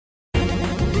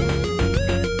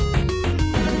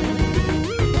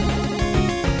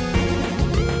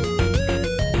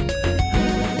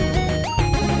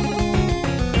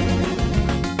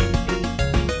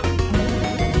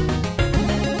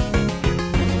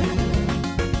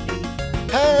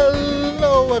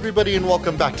everybody, and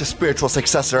welcome back to Spiritual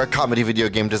Successor, a comedy video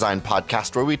game design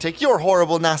podcast where we take your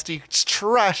horrible, nasty,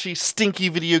 trashy, stinky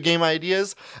video game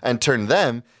ideas and turn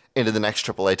them into the next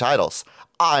AAA titles.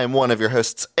 I am one of your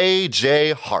hosts,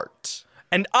 AJ Hart.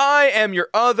 And I am your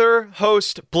other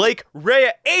host, Blake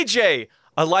Rea. AJ,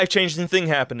 a life-changing thing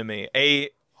happened to me. A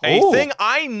thing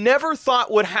I never thought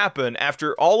would happen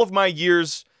after all of my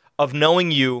years of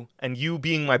knowing you and you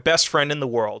being my best friend in the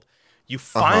world. You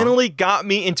finally got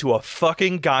me into a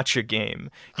fucking gacha game.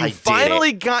 You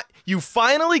finally got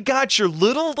your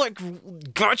little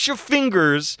gacha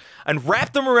fingers and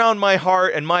wrapped them around my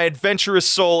heart and my adventurous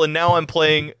soul, and now I'm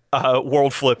playing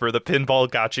World Flipper, the pinball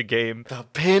gacha game. The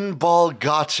pinball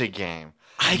gacha game.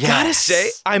 I gotta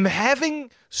say, I'm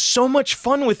having so much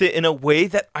fun with it in a way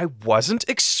that I wasn't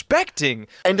expecting.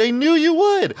 And I knew you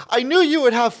would. I knew you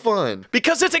would have fun.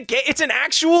 Because it's an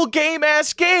actual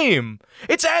game-ass game.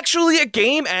 It's actually a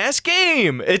game-ass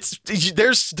game.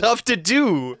 There's stuff to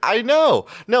do. I know.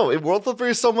 No, World Flipper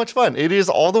is so much fun. It is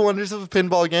all the wonders of a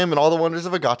pinball game and all the wonders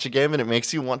of a gacha game, and it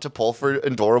makes you want to pull for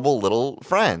adorable little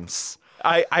friends.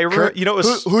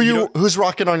 Who's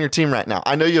rocking on your team right now?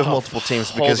 I know you have multiple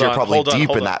teams because you're probably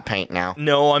deep in that paint now.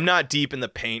 No, I'm not deep in the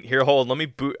paint. Here, let me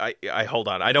boot. Hold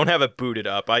on. I don't have it booted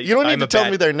up. You don't need to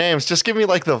tell me their names. Just give me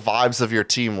the vibes of your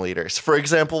team leaders. For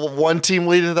example, one team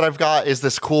leader that I've got is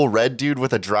this cool red dude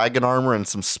with a dragon armor and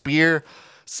some spear.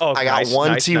 I got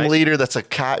one team leader that's a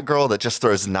cat girl that just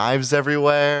throws knives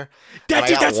everywhere. That's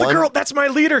the girl. That's my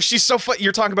leader. She's so fun.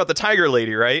 You're talking about the tiger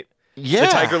lady, right? Yeah.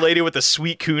 The tiger lady with the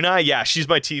sweet kunai? Yeah, she's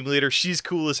my team leader. She's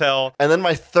cool as hell. And then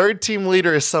my third team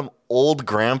leader is some old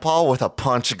grandpa with a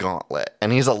punch gauntlet.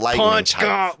 And he's a lightning type.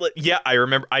 Gauntlet. Yeah, I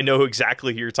remember. I know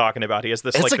exactly who you're talking about. He has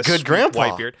this it's a good grandpa.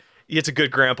 White beard. It's a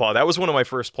good grandpa. That was one of my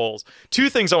first polls. Two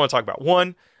things I want to talk about.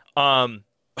 One, I'm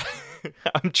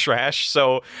trash,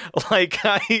 so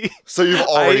So you've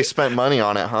already spent money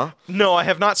on it, huh? No, I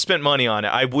have not spent money on it.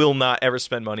 I will not ever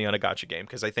spend money on a gacha game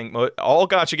because I think all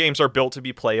gacha games are built to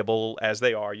be playable as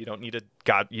they are. You don't need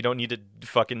to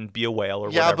fucking be a whale or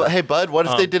whatever. Yeah, but hey, bud, what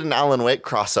if they did an Alan Wake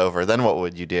crossover? Then what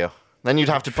would you do? Then you'd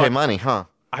have to pay money, huh?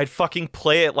 I'd fucking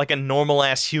play it like a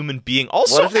normal-ass human being.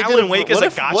 Also, Alan Wake as a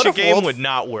gacha game would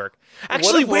not work.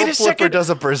 Actually, wait a second. Flipper does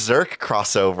a Berserk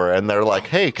crossover, and they're like,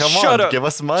 hey, come on, give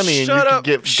us money, and you can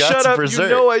get Guts Berserk.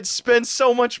 You know I'd spend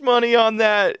so much money on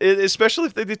that, especially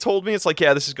if they told me it's like,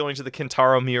 yeah, this is going to the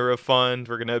Kentaro Miura Fund.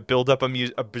 We're going to build up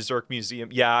a Berserk museum.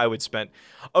 Yeah, I would spend.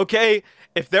 Okay,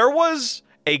 if there was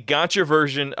a gacha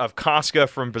version of Casca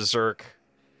from Berserk,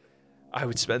 I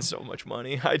would spend so much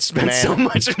money. I'd spend so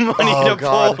much money to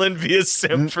pull and be a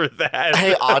simp for that.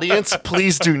 Hey, audience,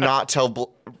 please do not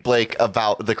tell Blake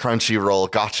about the Crunchyroll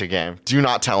gacha game. Do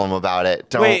not tell him about it.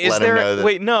 Don't let him know that.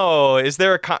 Wait, no. Is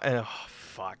there a... Oh,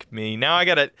 fuck me. Now I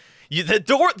gotta...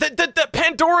 The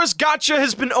Pandora's gacha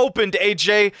has been opened,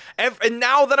 AJ. And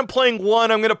now that I'm playing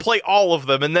one, I'm gonna play all of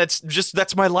them, and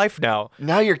that's my life now.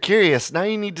 Now you're curious. Now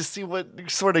you need to see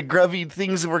what sort of grubby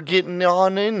things we're getting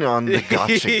on the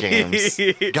gacha games.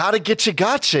 Gotta get you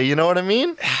gacha, you know what I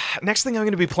mean? Next thing I'm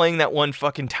gonna be playing that one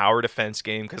fucking tower defense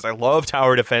game because I love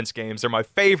tower defense games. They're my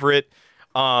favorite.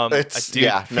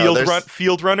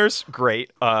 Field Runners,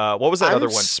 great. What was that other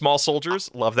one? Small Soldiers,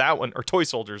 love that one, or Toy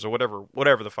Soldiers, or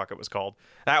whatever the fuck it was called.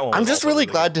 That one. I'm just really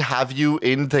glad to have you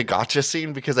in the gacha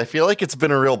scene because I feel like it's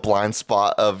been a real blind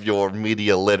spot of your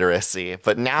media literacy.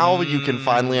 But now you can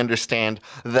finally understand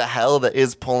the hell that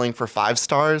is pulling for 5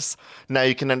 stars. Now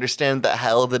you can understand the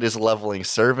hell that is leveling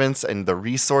servants and the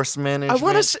resource management.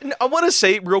 I want to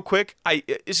say real quick,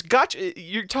 is gacha?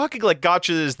 You're talking like gacha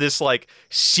is this like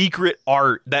secret art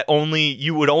that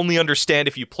you would only understand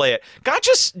if you play it.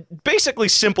 Gacha's basically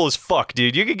simple as fuck,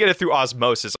 dude. You can get it through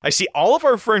osmosis. I see all of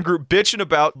our friend group bitching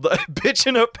about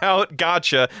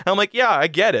gacha, and I'm like, yeah, I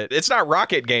get it. It's not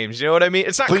Rocket Games, you know what I mean?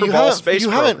 It's not Kerbal Space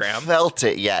Program. You haven't felt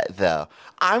it yet, though.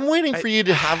 I'm waiting for you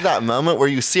to have that moment where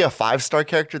you see a 5-star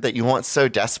character that you want so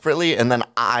desperately, and then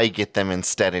I get them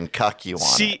instead and cuck you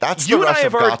on it. That's the rush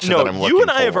of gacha that I'm looking for. You and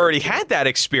I have already had that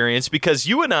experience because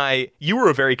you were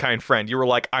a very kind friend. You were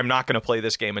like, I'm not going to play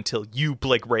this game until you,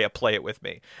 Blake Rea, play it with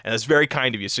me. And that's very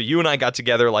kind of you. So you and I got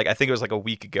together, I think it was like a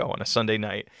week ago on a Sunday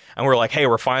night, and we're like, hey,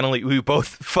 we both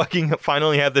fucking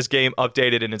finally have this game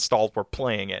updated and installed. We're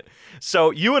playing it.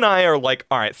 So you and I are like,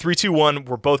 all right, 3, 2, 1,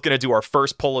 we're both going to do our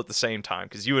first pull at the same time.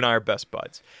 Because you and I are best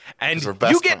buds. And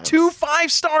you get 2 5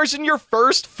 stars in your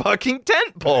first fucking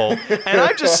tent pole. And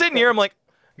I'm just sitting here, I'm like,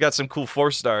 got some cool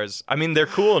 4 stars. I mean, they're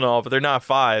cool and all, but they're not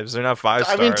 5s. They're not 5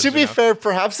 stars. I mean, to be fair,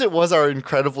 perhaps it was our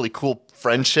incredibly cool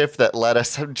friendship that let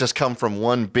us just come from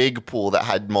one big pool that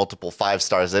had multiple 5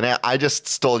 stars in it. I just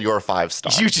stole your 5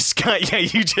 stars. You just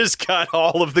got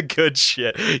all of the good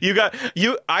shit.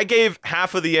 I gave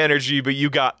half of the energy, but you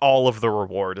got all of the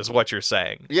reward, is what you're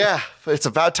saying. Yeah, it's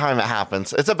about time it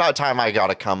happens. It's about time I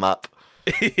gotta come up.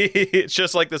 It's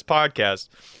just like this podcast.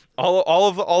 All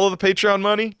of the Patreon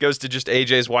money goes to just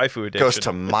AJ's waifu addiction. Goes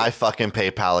to my fucking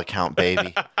PayPal account,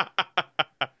 baby.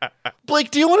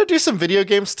 Blake, do you want to do some video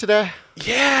games today?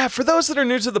 Yeah, for those that are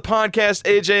new to the podcast,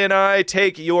 AJ and I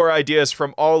take your ideas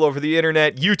from all over the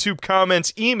internet, YouTube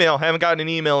comments, email. Haven't gotten an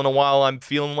email in a while. I'm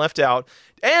feeling left out.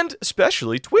 And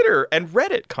especially Twitter and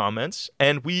Reddit comments.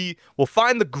 And we will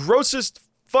find the grossest,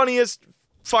 funniest,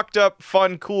 fucked up,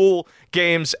 fun, cool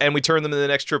games, and we turn them into the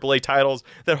next AAA titles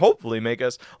that hopefully make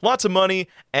us lots of money,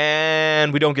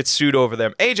 and we don't get sued over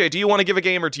them. AJ, do you want to give a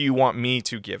game, or do you want me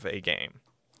to give a game?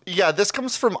 Yeah, this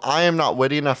comes from I Am Not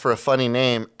Witty Enough for a Funny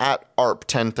Name at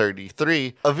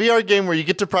ARP1033, a VR game where you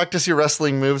get to practice your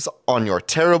wrestling moves on your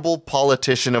terrible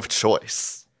politician of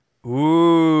choice.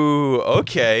 Ooh,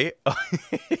 okay.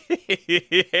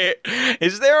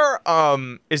 Is there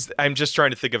I'm just trying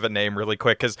to think of a name really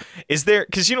quick, cuz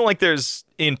like there's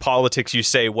in politics you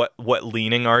say what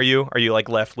leaning are you? Are you like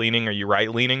left leaning? Are you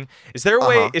right leaning? Is there a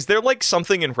way is there like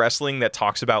something in wrestling that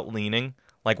talks about leaning?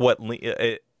 Like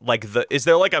is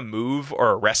there like a move or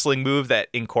a wrestling move that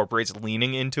incorporates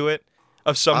leaning into it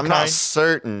of some kind? I'm not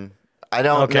certain. I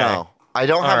don't know. I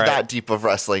don't have that deep of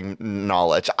wrestling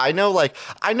knowledge. I know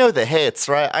the hits,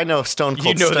 right? I know Stone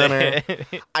Cold Stunner.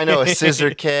 I know a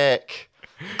scissor kick.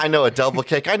 I know a double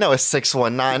kick. I know a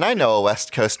 619. I know a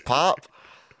West Coast pop.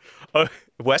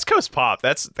 West Coast pop.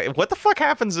 What the fuck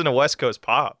happens in a West Coast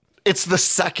pop? It's the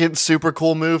second super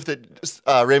cool move that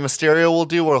Rey Mysterio will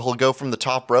do, where he'll go from the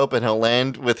top rope and he'll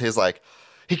land with his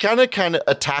he kind of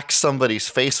attacks somebody's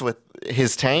face with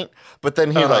his taint, but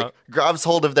then he grabs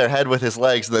hold of their head with his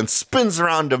legs and then spins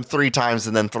around them 3 times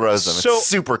and then throws them. It's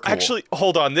super cool. Actually,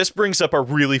 hold on. This brings up a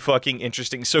really fucking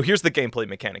interesting. So here's the gameplay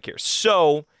mechanic here.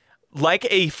 So, like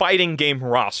a fighting game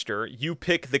roster, you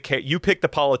pick the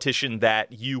politician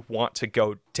that you want to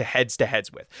go to heads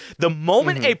with. The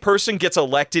moment a person gets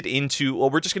elected into, well,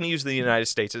 we're just going to use the United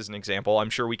States as an example. I'm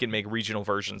sure we can make regional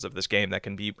versions of this game that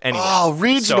can be anywhere. Oh,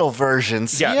 regional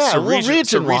versions. Yeah, we'll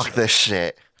region lock this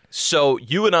shit. So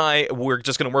you and I, we're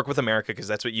just going to work with America because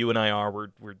that's what you and I are.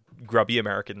 We're grubby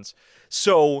Americans.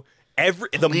 So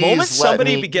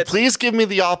please give me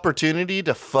the opportunity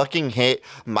to fucking hit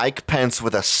Mike Pence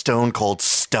with a Stone Cold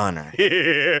Stunner.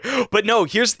 But no,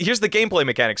 here's the gameplay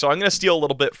mechanic. So I'm going to steal a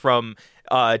little bit from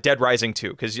Dead Rising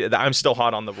 2 because I'm still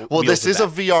hot on the Well, this is a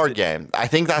VR game. I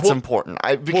think that's important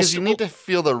because you need to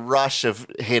feel the rush of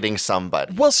hitting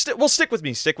somebody. Well, stick with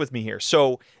me. Stick with me here.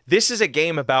 So this is a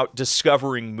game about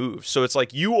discovering moves. So it's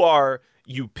like you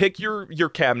pick your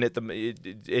cabinet.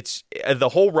 It's the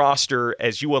whole roster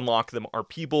as you unlock them are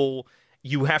people.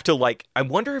 You have to I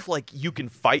wonder if you can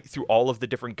fight through all of the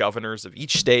different governors of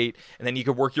each state, and then you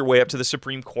could work your way up to the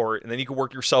Supreme Court, and then you could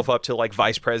work yourself up to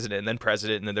vice president and then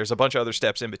president, and then there's a bunch of other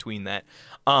steps in between that.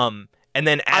 And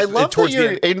then I love that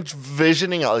you're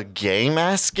envisioning a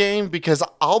game-ass game, because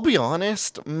I'll be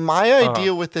honest, my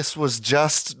idea with this was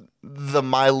just the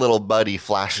My Little Buddy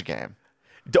Flash game.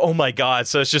 Oh my god!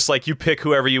 So it's just you pick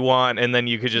whoever you want, and then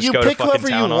you could just go to fucking town on them. You pick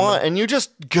whoever you want, and you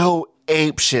just go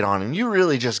ape shit on them. You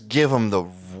really just give them the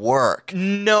work.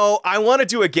 No, I want to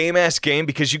do a game-ass game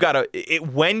because you gotta.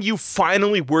 When you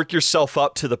finally work yourself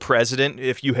up to the president,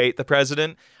 if you hate the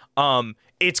president,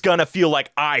 it's gonna feel like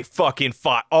I fucking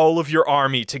fought all of your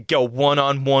army to go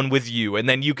one-on-one with you, and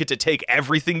then you get to take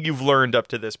everything you've learned up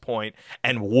to this point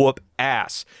and whoop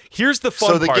ass. Here's the fun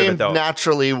part of it, though. So the game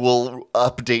naturally will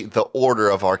update the order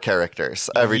of our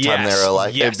characters every time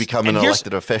they become an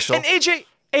elected official. And AJ,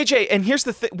 and here's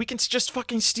the thing: we can just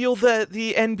fucking steal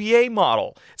the NBA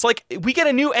model. It's like we get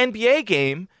a new NBA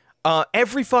game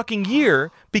every fucking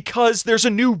year because there's a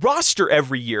new roster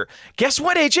every year. Guess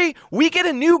what, AJ? We get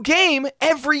a new game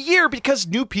every year because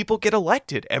new people get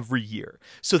elected every year.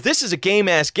 So this is a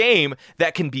game-ass game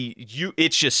that can be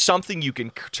it's just something you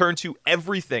can turn to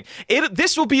everything.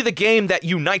 This will be the game that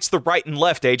unites the right and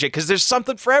left, AJ, because there's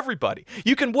something for everybody.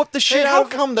 You can whoop the shit out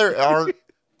of... How come there aren't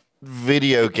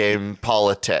video game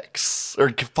politics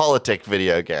or politic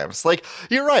video games?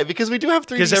 You're right, because we do have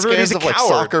 3D scans of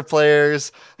soccer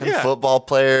players and football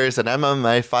players and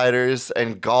MMA fighters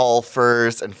and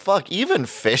golfers and even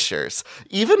fishers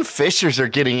are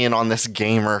getting in on this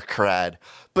gamer cred,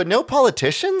 but no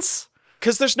politicians.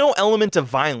 Because there's no element of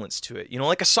violence to it. You know,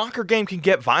 like a soccer game can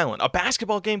get violent. A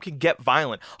basketball game can get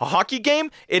violent. A hockey game,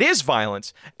 it is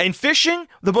violence. And fishing,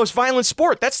 the most violent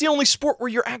sport. That's the only sport where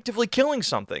you're actively killing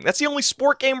something. That's the only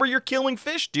sport game where you're killing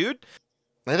fish, dude.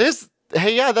 It is.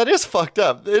 Hey, yeah, that is fucked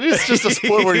up. It is just a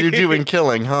sport where you're doing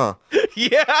killing, huh?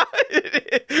 Yeah.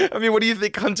 I mean, what do you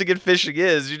think hunting and fishing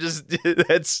is? You just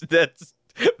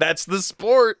that's the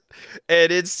sport,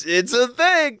 and it's a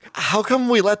thing. How come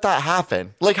we let that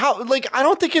happen? Like I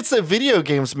don't think it's that video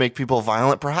games make people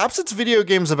violent. Perhaps it's video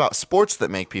games about sports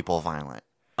that make people violent.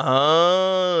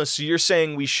 Oh, so you're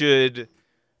saying we should,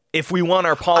 if we want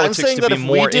our politics I'm saying to that be if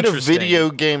more we did interesting, a video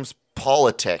games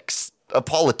politics, a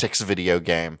politics video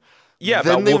game, yeah,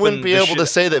 then about they whooping wouldn't be the able shit- to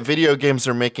say that video games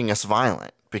are making us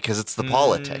violent because it's the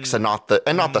politics and not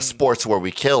the sports where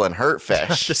we kill and hurt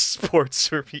fish. the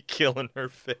sports where we kill and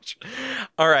hurt fish.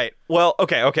 All right. Well,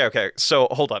 okay. So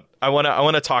hold on. I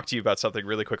wanna talk to you about something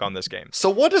really quick on this game. So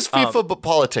what does FIFA but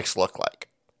politics look like?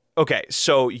 Okay,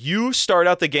 so you start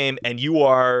out the game and you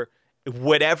are,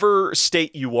 whatever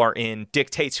state you are in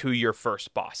dictates who your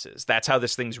first boss is. That's how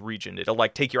this thing's regioned. It'll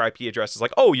like take your IP address. It's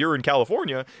like, oh, you're in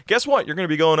California. Guess what? You're going to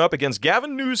be going up against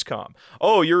Gavin Newscom.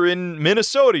 Oh, you're in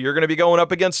Minnesota. You're going to be going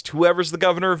up against whoever's the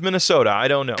governor of Minnesota. I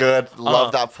don't know. Good.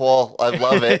 Love that poll. I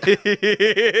love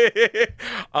it.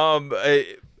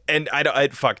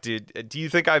 And fuck, dude. Do you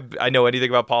think I know anything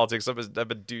about politics? I'm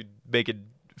a dude making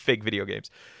fake video games.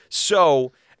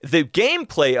 So the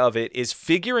gameplay of it is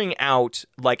figuring out,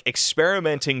 like,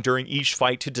 experimenting during each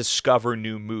fight to discover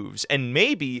new moves. And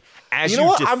maybe as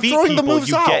you defeat people,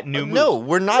 you get new moves. No,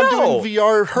 we're not doing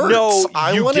VR hurts. No,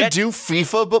 I want to do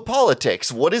FIFA but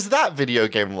politics. What does that video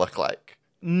game look like?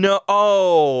 No,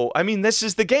 oh, I mean, this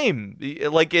is the game.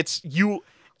 Like, it's you.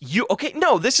 Okay,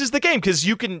 no, this is the game because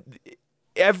you can.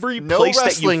 Every place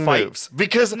that you fight, moves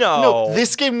because no,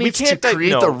 this game needs to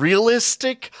create the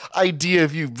realistic idea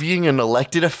of you being an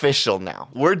elected official. Now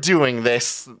we're doing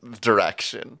this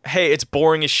direction. Hey, it's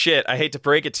boring as shit. I hate to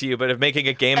break it to you, but if making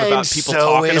a game about people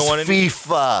talking to one another,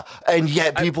 FIFA, and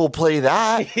yet people play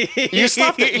that. You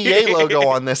slap the EA logo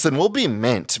on this, and we'll be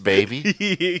mint, baby.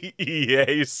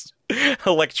 EA's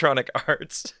Electronic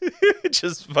Arts,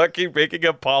 just fucking making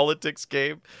a politics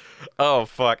game. Oh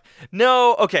fuck!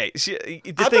 No, okay.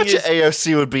 I bet you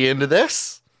AOC would be into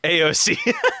this. AOC,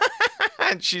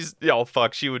 and she's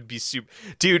fuck. She would be super.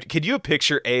 Dude, could you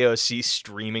picture AOC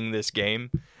streaming this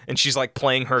game and she's like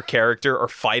playing her character or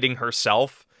fighting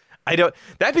herself?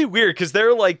 That'd be weird because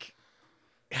they're like.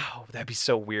 Oh, that'd be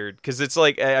so weird because it's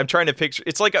like I'm trying to picture.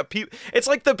 It's like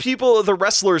the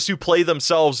wrestlers who play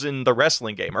themselves in the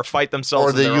wrestling game or fight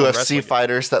themselves, or the UFC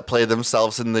fighters that play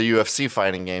themselves in the UFC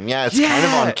fighting game. Yeah, it's kind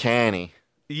of uncanny.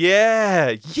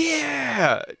 Yeah.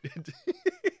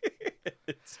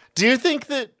 Do you think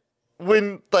that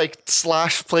when like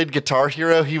Slash played Guitar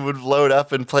Hero, he would load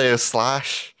up and play as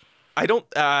Slash? I don't.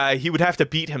 He would have to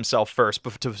beat himself first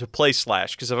to play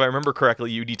Slash, because if I remember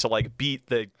correctly, you need to like beat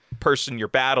the person you're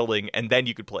battling, and then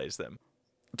you could play as them.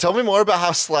 Tell me more about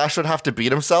how Slash would have to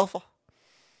beat himself.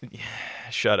 Yeah,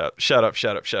 shut up. You're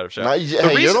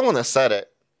the one that said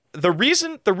it. The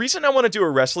reason I want to do a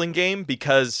wrestling game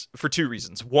because for two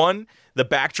reasons. One, the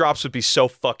backdrops would be so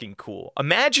fucking cool.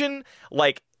 Imagine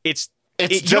like it's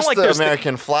just like the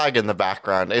American flag in the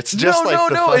background. It's just the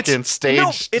fucking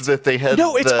stage that they had.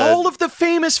 No, it's all of the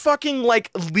famous fucking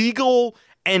like legal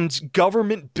and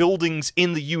government buildings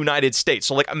in the United States.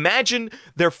 So like imagine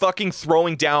they're fucking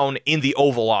throwing down in the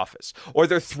Oval Office, or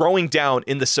they're throwing down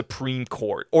in the Supreme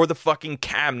Court, or the fucking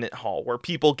Cabinet Hall where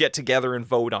people get together and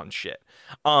vote on shit.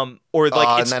 Or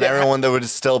like and then everyone that would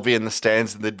still be in the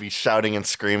stands and they'd be shouting and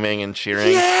screaming and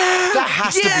cheering. Yeah, that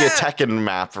has to be a Tekken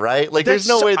map, right? Like there's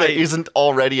no way there isn't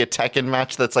already a Tekken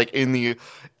match that's like in the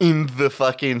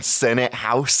fucking Senate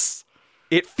House.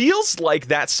 It feels like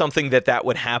that's something that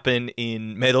would happen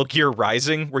in Metal Gear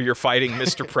Rising, where you're fighting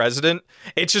Mr. President.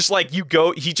 It's just like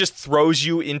he just throws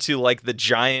you into like the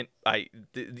giant, like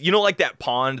that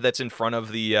pond that's in front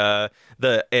of the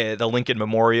Lincoln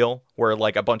Memorial, where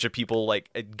like a bunch of people like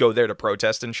go there to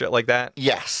protest and shit like that.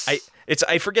 Yes.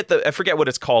 I forget what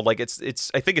it's called. Like I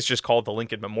think it's just called the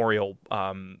Lincoln Memorial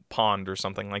Pond or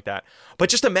something like that. But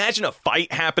just imagine a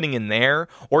fight happening in there,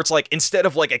 or it's like instead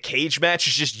of like a cage match,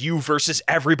 it's just you versus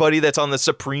everybody that's on the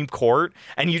Supreme Court,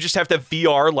 and you just have to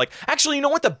VR. Like, actually, you know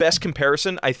what the best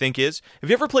comparison I think is? Have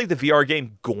you ever played the VR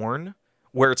game Gorn,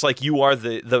 where it's like you are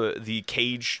the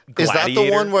cage gladiator. Is that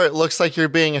the one where it looks like you're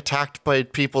being attacked by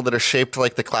people that are shaped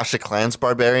like the Clash of Clans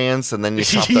barbarians, and then you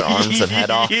chop their arms and head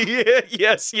off?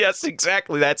 Yes,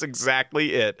 exactly. That's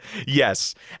exactly it.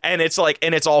 Yes. And it's like,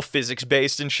 and it's all physics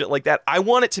based and shit like that. I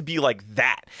want it to be like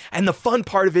that. And the fun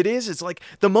part of it is, it's like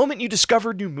the moment you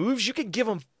discover new moves, you could give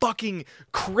them fucking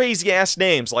crazy ass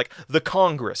names like the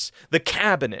Congress, the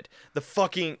Cabinet, the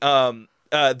fucking,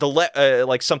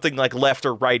 like something like left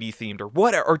or righty themed or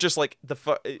whatever, or just like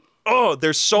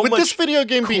there's so much. Would this video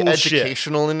game be cool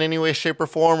educational shit in any way, shape, or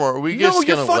form, or are we No, just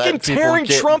you're gonna fucking let people tearing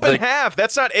get Trump in the- half.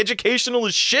 That's not educational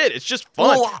as shit. It's just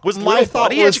fun. Well, Was my Little thought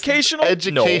Buddy was educational?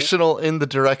 educational in the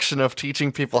direction of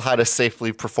teaching people how to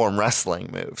safely perform wrestling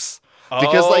moves.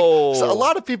 Because so a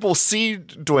lot of people see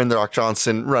Dwayne The Rock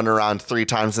Johnson run around 3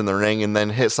 times in the ring and then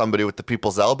hit somebody with the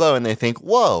people's elbow, and they think,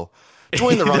 whoa,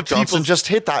 Dwayne The Rock Johnson just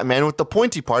hit that man with the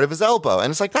pointy part of his elbow.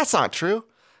 And it's like, that's not true.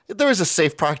 There was a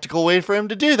safe, practical way for him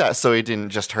to do that, so he didn't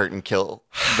just hurt and kill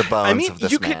the bones of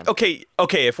this man. Okay,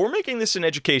 if we're making this an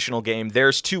educational game,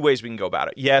 there's 2 ways we can go about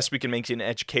it. Yes, we can make it an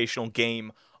educational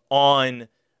game on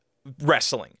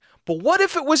wrestling. But what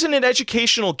if it wasn't an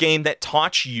educational game that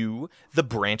taught you the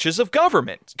branches of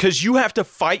government? Because you have to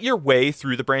fight your way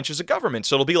through the branches of government.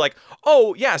 So it'll be like,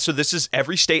 oh, yeah, so this is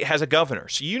every state has a governor.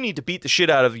 So you need to beat the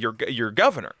shit out of your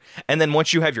governor. And then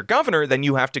once you have your governor, then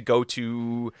you have to go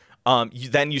to...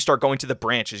 then you start going to the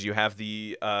branches. You have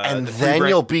the... and then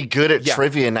you'll be good at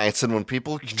trivia nights. And when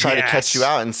people try to catch you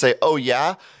out and say, oh,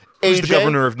 yeah... Who's AJ, the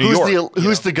governor of New York?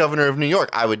 Who's the governor of New York?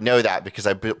 I would know that because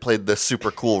I played the super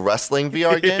cool wrestling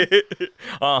VR game.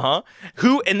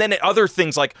 Who, and then other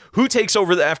things like who takes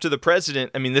over after the president?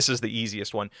 I mean, this is the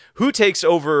easiest one. Who takes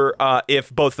over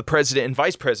if both the president and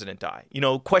vice president die? You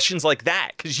know, questions like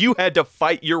that, because you had to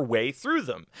fight your way through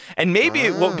them. And maybe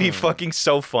it won't be fucking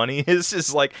so funny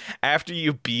is like after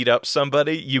you beat up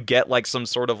somebody, you get like some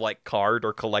sort of like card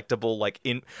or collectible, like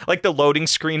the loading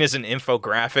screen is an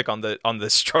infographic on the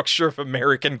structure of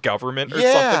American government or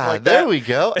something like that. There we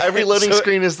go. Every loading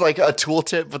screen is like a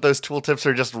tooltip, but those tooltips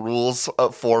are just rules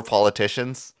for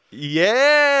politicians.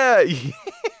 Yeah.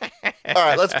 All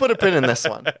right, let's put a pin in this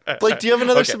one. Blake, do you have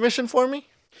another submission for me?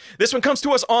 This one comes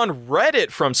to us on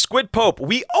Reddit from Squid Pope.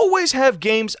 We always have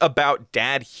games about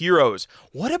dad heroes.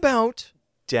 What about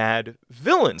dad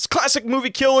villains? Classic movie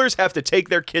killers have to take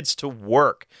their kids to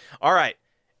work. All right,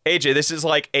 AJ, this is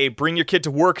like a bring your kid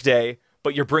to work day,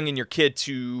 but you're bringing your kid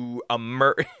to a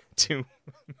murder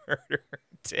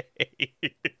day.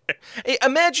 Hey,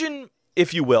 imagine,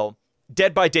 if you will,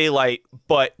 Dead by Daylight,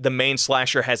 but the main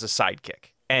slasher has a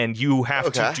sidekick, and you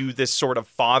have to do this sort of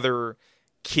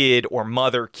father-kid or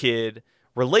mother-kid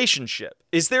relationship.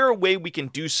 Is there a way we can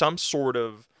do some sort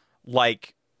of,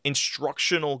 like,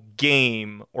 instructional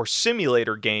game or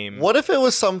simulator game? What if it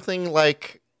was something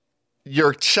like...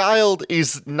 Your child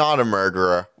is not a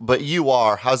murderer, but you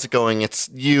are. How's it going?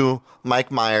 It's you, Mike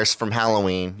Myers from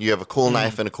Halloween. You have a cool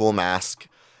knife and a cool mask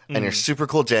and your super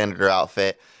cool janitor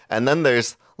outfit. And then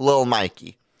there's Lil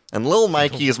Mikey. And Lil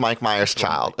Mikey is Mike Myers'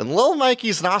 child. And Lil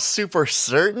Mikey's not super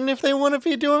certain if they want to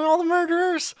be doing all the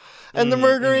murderers and the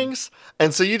murderings.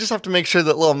 And so you just have to make sure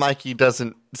that Lil Mikey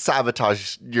doesn't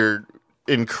sabotage your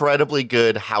incredibly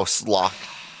good house lock.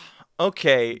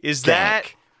 Okay, is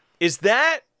that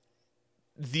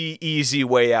the easy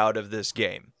way out of this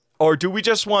game? Or do we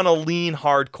just want to lean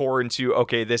hardcore into,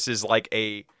 okay, this is like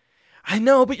I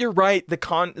know, but you're right. There's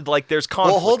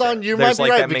conflict. Well, hold on. You might be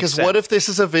right, that because what if this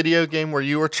is a video game where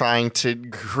you were trying to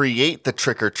create the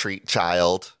trick-or-treat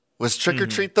child? Was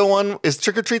Trick-or-Treat the one? Is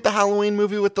Trick-or-Treat the Halloween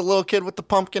movie with the little kid with the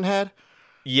pumpkin head?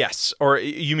 Yes. Or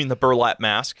you mean the burlap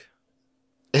mask?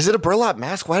 Is it a burlap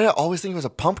mask? Why did I always think it was a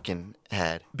pumpkin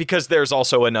head? Because there's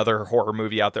also another horror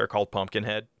movie out there called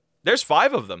Pumpkinhead. There's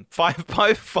 5 of them. Five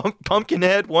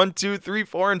Pumpkinhead, 1, 2, 3,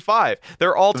 4, and 5.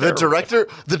 They're all terrible.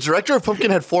 The director of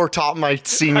Pumpkinhead 4 taught my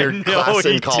senior class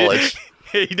in college.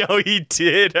 He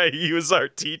did. He was our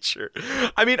teacher.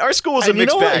 I mean, our school was a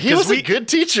mixed bag. He was a good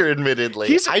teacher,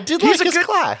 admittedly. I did like his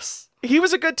class. He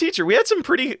was a good teacher. We had some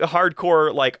pretty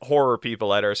hardcore, like, horror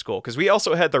people at our school, because we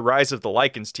also had the Rise of the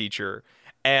Lycans teacher,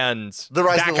 and the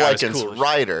Rise of the Lycans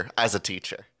writer as a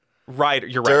teacher. Writer,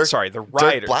 you're right. Sorry, the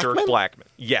writer, Dirk Blackman.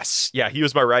 Yes, yeah, he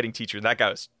was my writing teacher. That guy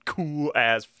was cool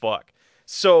as fuck.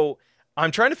 So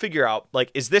I'm trying to figure out,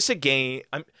 like, is this a game?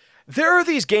 There are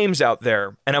these games out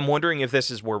there, and I'm wondering if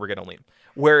this is where we're gonna lean,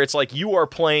 where it's like you are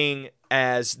playing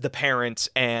as the parent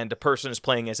and a person is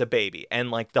playing as a baby,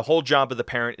 and like the whole job of the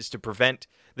parent is to prevent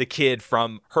the kid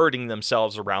from hurting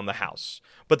themselves around the house.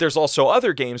 But there's also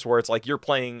other games where it's like you're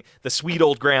playing the sweet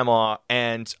old grandma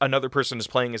and another person is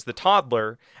playing as the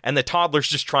toddler, and the toddler's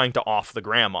just trying to off the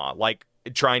grandma. Like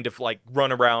trying to like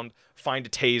run around, find a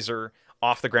taser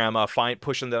off the grandma,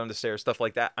 push them down the stairs, stuff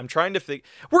like that. I'm trying to think.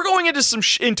 We're going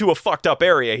into into a fucked up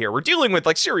area here. We're dealing with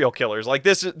like serial killers. Like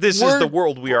this is the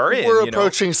world we are in. We're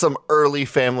approaching some early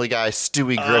Family Guy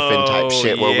Stewie Griffin type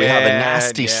shit where we have a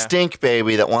nasty stink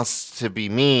baby that wants to be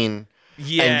mean.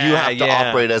 Yeah, and you have to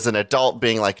operate as an adult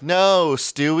being like, no,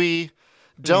 Stewie,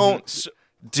 don't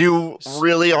do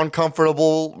really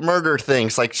uncomfortable murder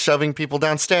things like shoving people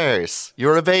downstairs.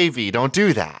 You're a baby. Don't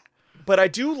do that. But I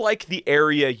do like the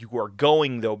area you are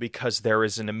going, though, because there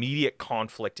is an immediate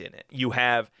conflict in it. You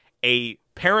have a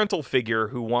parental figure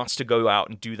who wants to go out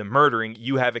and do the murdering.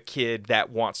 You have a kid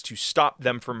that wants to stop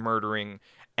them from murdering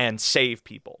and save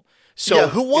people. So,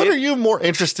 yeah, what are you more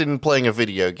interested in playing a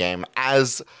video game?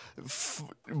 As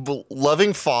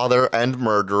loving father and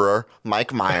murderer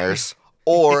Mike Myers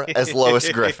or as Lois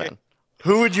Griffin?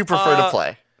 Who would you prefer to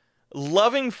play?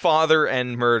 Loving father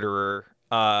and murderer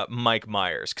Mike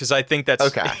Myers, because I think that's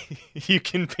okay. You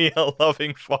can be a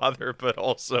loving father, but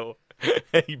also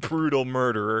a brutal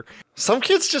murderer. Some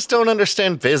kids just don't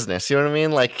understand business. You know what I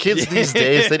mean? Like kids these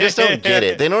days, they just don't get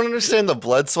it. They don't understand the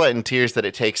blood, sweat, and tears that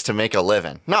it takes to make a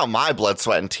living. Not my blood,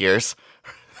 sweat, and tears.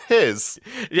 His.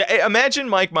 Yeah, imagine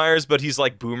Mike Myers, but he's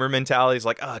like boomer mentality. He's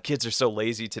like, kids are so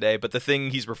lazy today. But the thing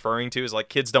he's referring to is like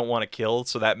kids don't want to kill,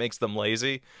 so that makes them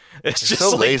lazy. It's just so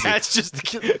like, lazy. That's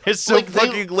just it's so like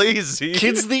fucking lazy.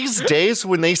 Kids these days,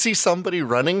 when they see somebody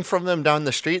running from them down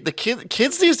the street,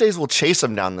 kids these days will chase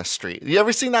them down the street. You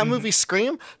ever seen that movie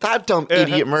Scream? That dumb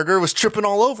idiot murderer was tripping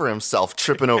all over himself,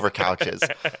 tripping over couches,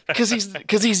 because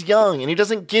he's young and he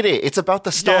doesn't get it. It's about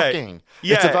the stalking.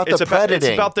 Yeah, it's about the predating. It's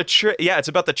about the it's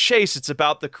about the chase. It's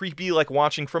about the creepy like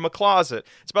watching from a closet.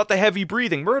 It's about the heavy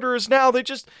breathing. Murderers now they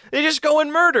just go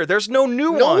and murder. There's no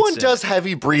nuance. No one does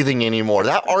heavy breathing anymore.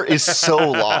 That art is so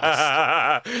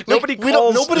lost. Nobody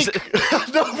calls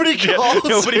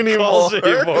anymore.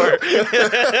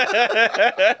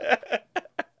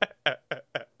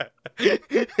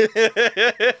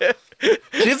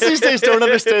 Kids these days don't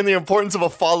understand the importance of a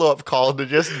follow-up call to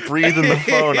just breathe in the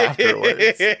phone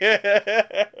afterwards.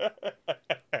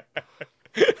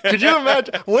 Could you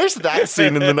imagine? Where's that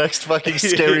scene in the next fucking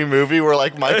scary movie where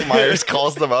like Mike Myers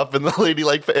calls them up and the lady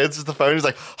like answers the phone? He's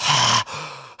like,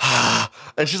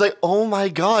 and she's like, "Oh my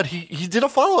god, he did a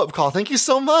follow-up call. Thank you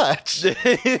so much." I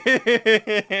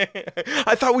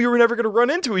thought we were never going to run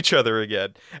into each other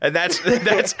again. And that's like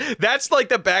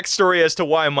the backstory as to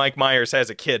why Mike Myers has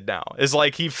a kid now. Is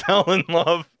like he fell in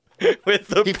love with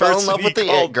the person fell in love with the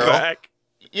it girl. Back.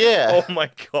 Yeah. Oh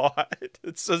my god,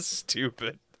 it's so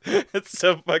stupid. It's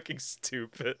so fucking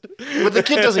stupid. But the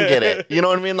kid doesn't get it. You know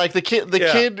what I mean? Like the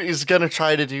kid is gonna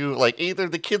try to do like either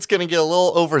the kid's gonna get a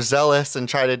little overzealous and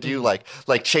try to do like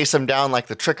chase him down like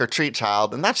the trick or treat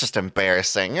child, and that's just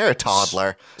embarrassing. You're a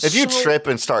toddler. If you trip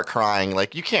and start crying,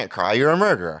 like you can't cry. You're a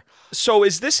murderer. So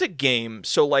is this a game?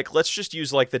 So like let's just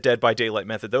use like the Dead by Daylight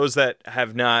method. Those that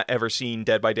have not ever seen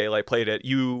Dead by Daylight played it,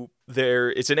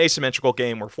 it's an asymmetrical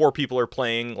game where 4 people are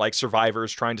playing like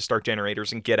survivors trying to start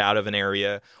generators and get out of an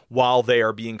area while they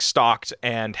are being stalked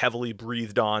and heavily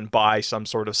breathed on by some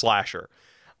sort of slasher.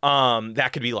 That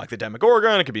could be like the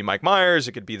Demogorgon, it could be Mike Myers,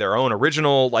 it could be their own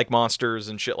original like monsters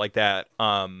and shit like that.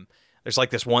 There's like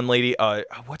this one lady,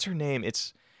 what's her name?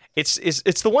 It's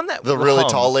the one that the really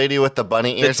tall lady with the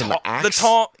bunny ears and the axe.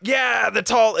 The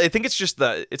tall. I think it's just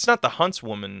it's not the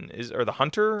huntswoman or the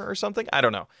hunter or something. I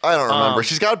don't know. I don't remember.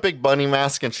 She's got a big bunny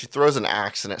mask and she throws an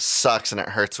axe and it sucks and it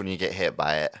hurts when you get hit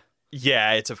by it.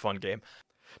 Yeah, it's a fun game.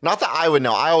 Not that I would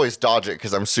know. I always dodge it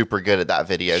because I'm super good at that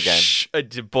video game.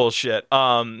 Bullshit.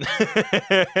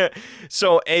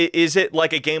 So is it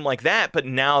like a game like that? But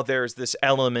now there's this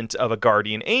element of a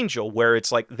guardian angel where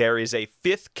it's like there is a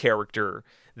 5th character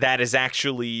that is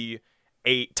actually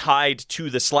tied to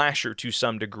the slasher to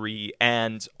some degree,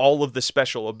 and all of the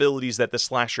special abilities that the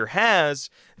slasher has,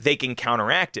 they can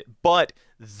counteract it. But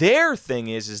their thing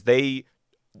is they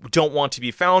don't want to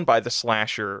be found by the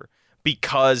slasher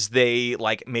because they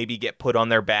like maybe get put on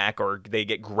their back or they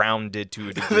get grounded to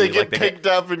a degree. They get picked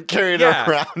up and carried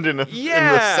around in the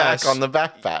sack on the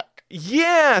backpack.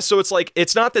 Yeah, so it's like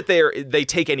it's not that they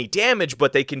take any damage,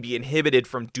 but they can be inhibited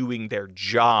from doing their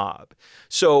job.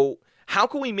 So how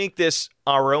can we make this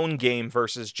our own game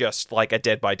versus just like a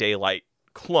Dead by Daylight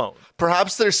clone?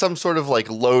 Perhaps there's some sort of like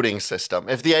loading system.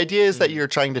 If the idea is that you're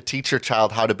trying to teach your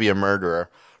child how to be a murderer,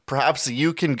 perhaps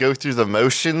you can go through the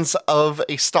motions of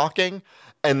a stalking,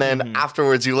 and then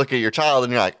afterwards you look at your child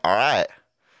and you're like, all right,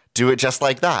 do it just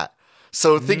like that.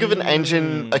 So think of an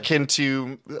engine akin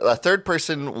to a third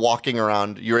person walking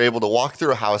around. You're able to walk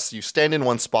through a house. You stand in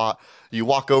one spot. You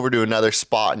walk over to another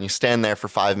spot and you stand there for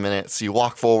 5 minutes. You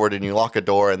walk forward and you lock a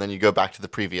door and then you go back to the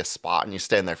previous spot and you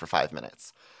stand there for 5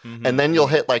 minutes. And then you'll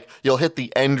hit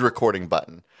the end recording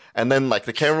button. And then like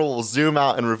the camera will zoom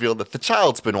out and reveal that the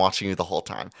child's been watching you the whole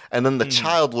time. And then the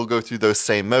child will go through those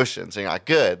same motions. And you're like,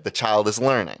 good, the child is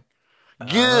learning.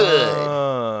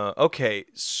 Good. Okay,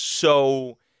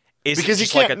 so is because it you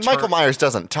just can't. like a Michael Myers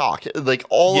doesn't talk. Like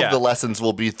all of the lessons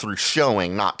will be through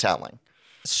showing, not telling.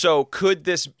 So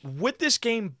would this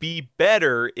game be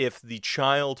better if the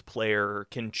child player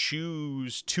can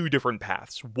choose two different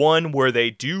paths? One where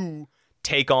they do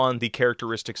take on the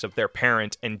characteristics of their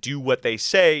parent and do what they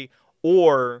say,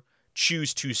 or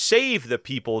choose to save the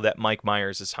people that Mike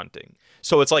Myers is hunting.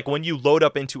 So it's like when you load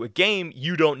up into a game,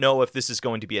 you don't know if this is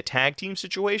going to be a tag team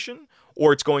situation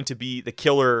or it's going to be the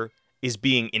killer is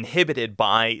being inhibited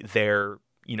by their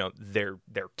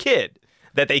kid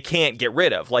that they can't get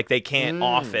rid of. Like they can't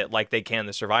off it like they can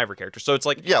the survivor character. So it's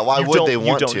like, yeah, why would they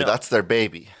want to? Know. That's their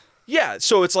baby. Yeah,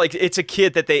 so it's like it's a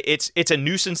kid that it's a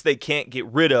nuisance they can't get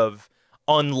rid of,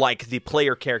 unlike the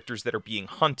player characters that are being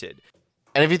hunted.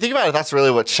 And if you think about it, that's really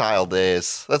what child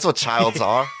is. That's what childs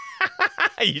are.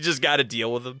 You just got to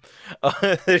deal with them.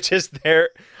 They're just there.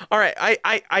 All right,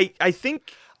 I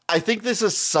think this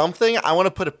is something. I want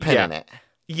to put a pin in it.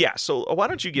 Yeah, so why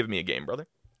don't you give me a game, brother?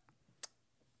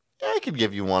 Yeah, I could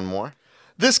give you one more.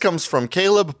 This comes from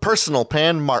Caleb Personal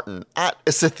Pan Martin at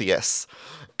Isithius.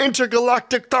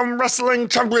 Intergalactic Thumb Wrestling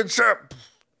Championship.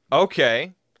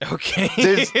 Okay.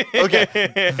 This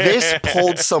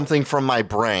pulled something from my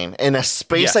brain in a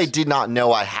space I did not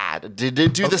know I had. Did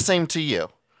it do the same to you?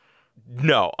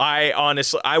 No,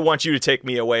 I want you to take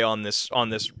me away on this.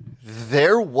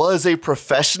 There was a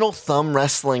professional thumb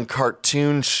wrestling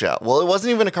cartoon show. Well, it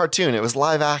wasn't even a cartoon. It was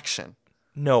live action.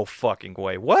 No fucking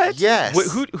way. What? Yes.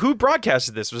 Who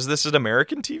broadcasted this? Was this an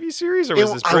American TV series or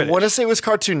was this British? I want to say it was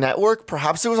Cartoon Network.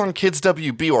 Perhaps it was on Kids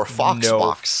WB or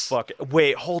Foxbox.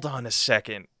 Wait, hold on a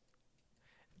second.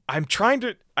 I'm trying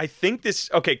to. I think this.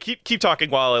 Okay, keep talking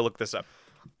while I look this up.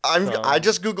 I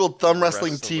just googled thumb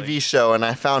wrestling TV show and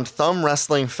I found Thumb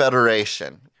Wrestling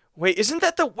Federation. Wait, isn't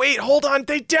that the? Wait, hold on.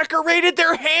 They decorated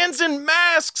their hands in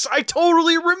masks. I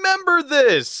totally remember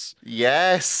this.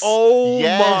 Yes. Oh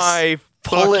my!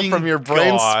 Pull it from your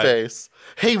brain space.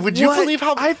 Hey, would you believe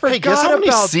how? Guess how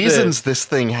many seasons this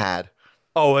thing had?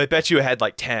 Oh, I bet you it had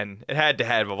like 10. It had to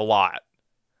have a lot.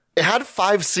 It had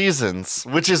 5 seasons,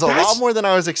 which is a lot more than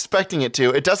I was expecting it to.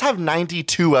 It does have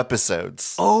 92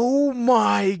 episodes. Oh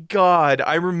my god.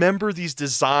 I remember these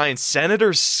designs.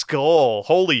 Senator Skull.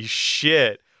 Holy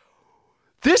shit.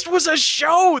 This was a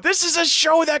show. This is a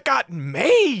show that got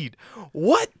made.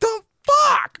 What the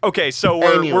fuck? Okay, so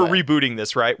we're rebooting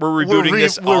this, right? We're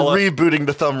rebooting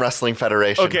the Thumb Wrestling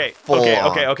Federation. Okay.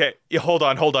 Yeah, hold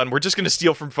on. We're just gonna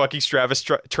steal from fucking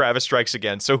Travis Strikes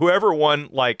Again. So whoever won,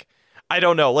 like, I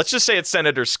don't know. Let's just say it's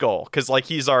Senator Skull, because like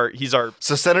he's our.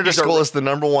 So Senator Skull is the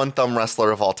 #1 thumb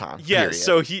wrestler of all time. Yeah. Period.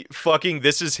 So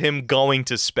this is him going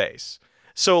to space.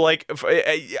 So like,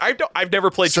 I've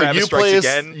never played Travis Strikes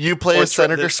Again. You play as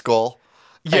Senator Skull.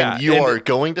 Yeah, and you are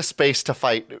going to space to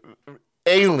fight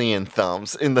alien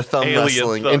thumbs in the Thumb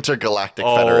Wrestling Intergalactic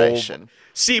Federation.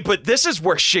 See, but this is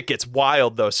where shit gets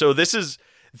wild, though. So this is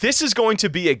going to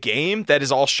be a game that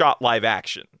is all shot live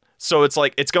action. So it's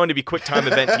like it's going to be quick time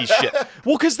event-y shit.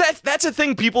 Well, because that's a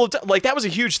thing people like. That was a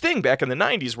huge thing back in the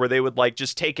 90s where they would like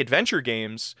just take adventure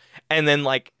games and then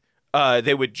like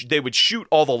they would shoot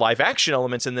all the live action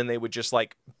elements and then they would just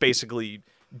like basically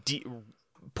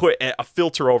put a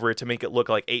filter over it to make it look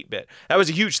like 8-bit. That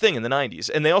was a huge thing in the 90s.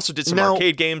 And they also did some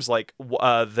arcade games like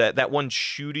that one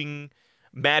shooting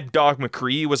Mad Dog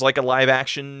McCree was like a live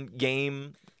action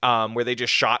game where they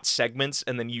just shot segments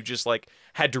and then you just like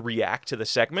had to react to the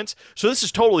segments. So this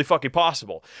is totally fucking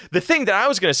possible. The thing that I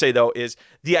was going to say though is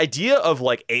the idea of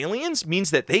like aliens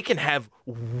means that they can have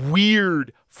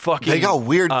weird fucking... They got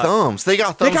weird thumbs. They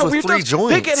got thumbs with 3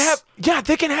 joints. They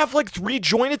can have like 3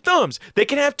 jointed thumbs. They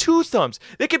can have 2 thumbs.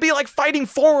 They could be like fighting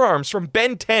forearms from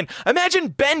Ben 10. Imagine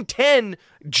Ben 10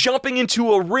 jumping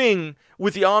into a ring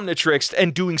with the Omnitrix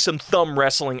and doing some thumb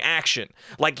wrestling action.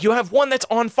 Like you have one that's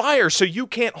on fire so you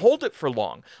can't hold it for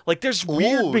long. Like there's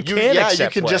weird mechanics. You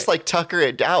can just like tucker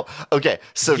it down. Okay,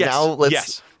 so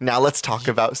now let's talk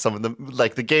about some of the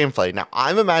like the gameplay. Now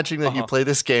I'm imagining that you play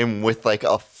this game with like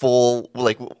a full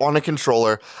like on a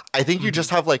controller. I think you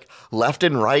just have like left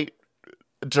and right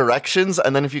directions,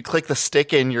 and then if you click the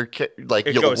stick in, you'll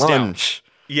lunge.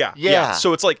 Yeah.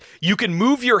 So it's like you can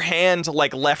move your hand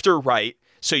like left or right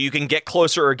so you can get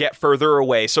closer or get further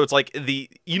away. So it's like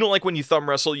like when you thumb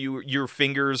wrestle, your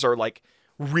fingers are like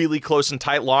really close and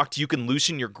tight locked. You can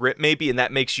loosen your grip maybe, and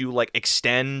that makes you like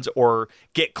extend or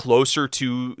get closer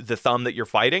to the thumb that you're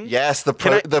fighting. Yes, the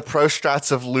pro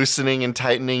strats of loosening and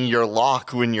tightening your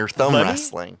lock when you're thumb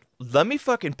wrestling. Let me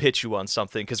fucking pitch you on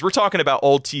something, because we're talking about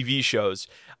old TV shows.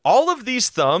 All of these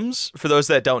thumbs, for those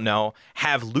that don't know,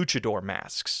 have luchador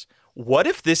masks. What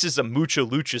if this is a Mucha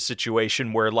Lucha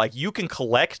situation where, like, you can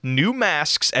collect new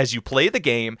masks as you play the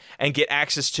game and get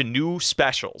access to new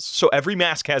specials? So every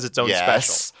mask has its own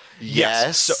special.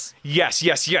 Yes. So,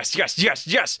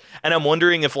 yes. And I'm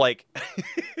wondering if, like,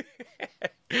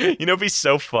 it'd be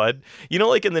so fun.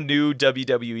 Like in the new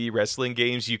WWE wrestling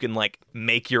games, you can, like,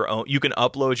 make your own, you can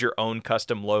upload your own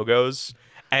custom logos.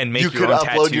 And make your own tattoos.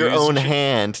 You could upload your own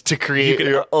hand to create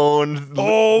your own.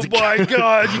 Oh my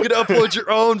god! You can upload your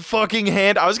own fucking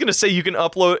hand. I was gonna say you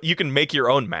can make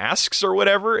your own masks or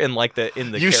whatever in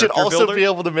the You should also builder. be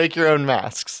able to make your own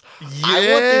masks. Yeah. I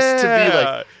want this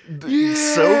to be like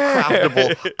so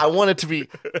craftable. I want it to be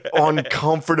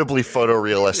uncomfortably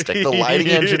photorealistic. The lighting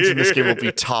engines in this game will be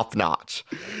top notch.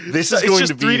 This is going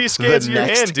to be 3D scans the in your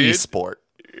next hand, dude. esport.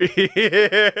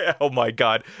 Oh my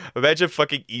god. Imagine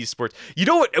fucking esports. You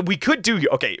know what we could do?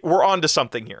 Okay, we're on to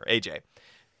something here, AJ.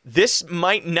 This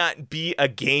might not be a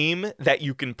game that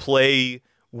you can play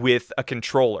with a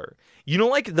controller.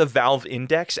 Like the Valve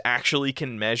Index actually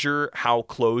can measure how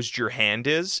closed your hand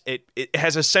is. It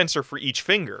has a sensor for each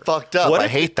finger. Fucked up. I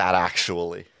hate that,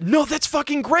 actually. No, that's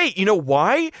fucking great. You know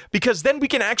why? Because then we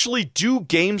can actually do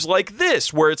games like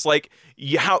this, where it's like,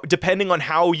 depending on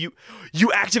how you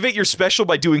activate your special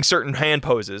by doing certain hand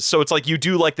poses. So it's like you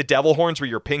do like the devil horns where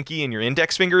your pinky and your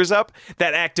index finger is up.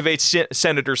 That activates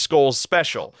Senator Skull's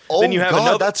special. Oh, then you have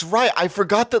God, that's right. I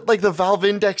forgot that like the Valve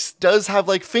Index does have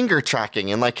like finger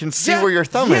tracking and like can see where your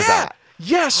thumb is at.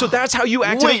 Yeah, so that's how you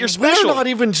activate your special. We're not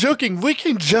even joking. We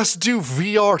can just do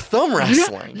VR thumb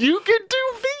wrestling. Yeah, you can do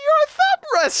VR thumb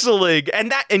wrestling.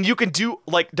 And you can do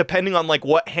like depending on like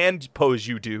what hand pose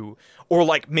you do, or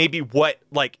like maybe what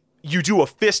like you do a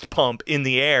fist pump in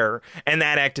the air, and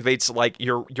that activates like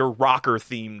your rocker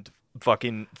themed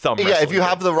fucking thumb wrestling. Yeah, if you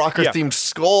have the rocker themed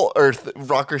skull or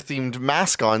rocker themed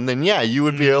mask on, then you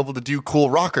would be able to do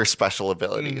cool rocker special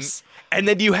abilities. And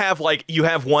then you have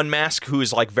one mask who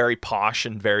is like very posh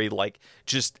and very like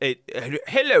just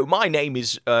hello, my name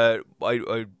is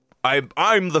I'm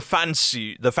the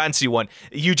fancy one.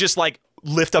 You just like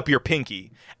lift up your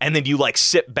pinky and then you like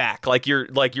sip back like you're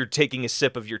taking a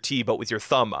sip of your tea but with your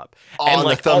thumb up. And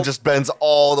like the thumb just bends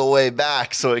all the way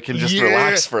back so it can just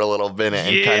relax for a little minute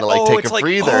and kind of like take a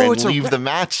breather and leave the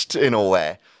match in a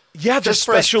way. Yeah, their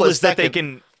special is that they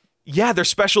can. Yeah, their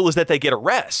special is that they get a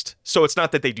rest, so it's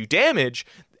not that they do damage,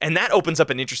 and that opens up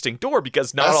an interesting door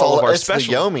because not all of our specials. It's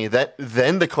the Yomi.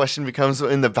 Then the question becomes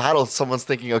in the battle, someone's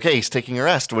thinking, okay, he's taking a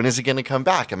rest. When is he going to come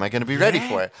back? Am I going to be ready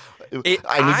for it?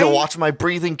 I need to watch my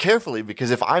breathing carefully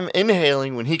because if I'm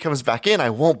inhaling when he comes back in,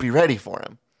 I won't be ready for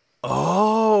him.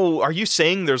 Oh, are you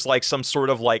saying there's like some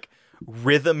sort of like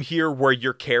rhythm here where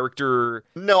your character...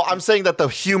 No, I'm saying that the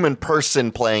human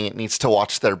person playing it needs to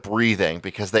watch their breathing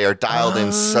because they are dialed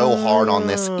in so hard on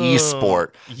this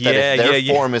esport that if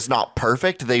their form is not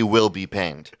perfect, they will be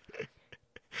pinned.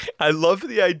 I love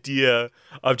the idea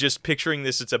of just picturing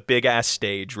this. It's a big ass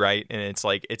stage, right? And it's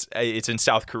like it's in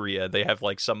South Korea. They have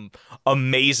like some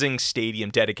amazing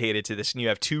stadium dedicated to this, and you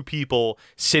have two people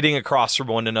sitting across from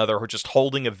one another who are just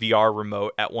holding a VR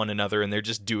remote at one another, and they're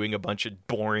just doing a bunch of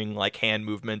boring like hand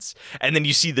movements. And then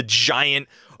you see the giant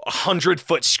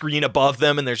 100-foot screen above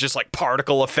them, and there's just like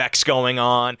particle effects going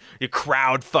on. The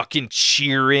crowd fucking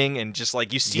cheering, and just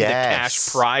like you see the cash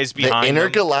prize behind them. The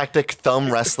Intergalactic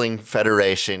Thumb Wrestling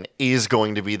Federation is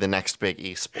going to be the next big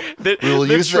esport. We will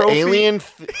use the alien,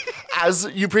 as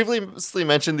you previously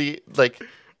mentioned, the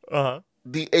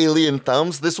alien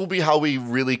thumbs. This will be how we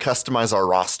really customize our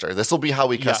roster. This will be how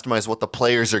we customize what the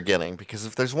players are getting. Because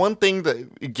if there's one thing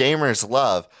that gamers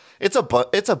love, it's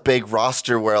a big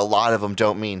roster where a lot of them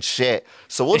don't mean shit.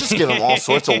 So we'll just give them all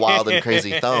sorts of wild and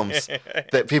crazy thumbs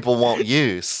that people won't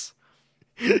use.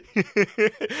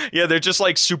 Yeah, they're just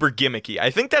like super gimmicky. I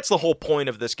think that's the whole point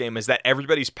of this game, is that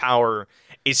everybody's power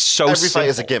is so every simple. fight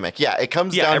is a gimmick. Yeah, it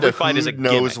comes down to who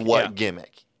knows what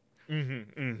gimmick.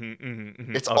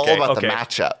 It's all about the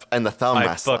matchup and the thumb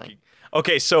wrestling.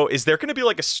 Okay, so is there going to be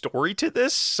like a story to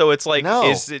this? So it's like,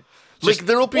 is it just, like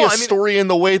there will be a story in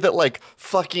the way that like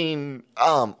fucking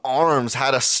ARMS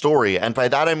had a story, and by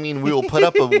that I mean we will put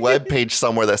up a web page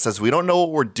somewhere that says we don't know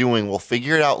what we're doing, we'll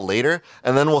figure it out later,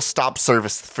 and then we'll stop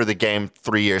service for the game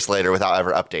 3 years later without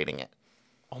ever updating it.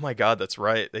 Oh my god, that's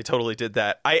right. They totally did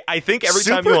that. I think every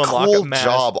Super time you unlock cool a mask,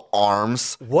 job,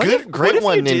 Arms. What Great if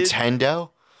one, you did- Nintendo.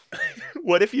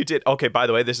 what if you did? Okay, by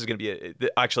the way, this is going to be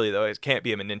actually though it can't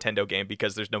be a Nintendo game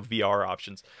because there's no VR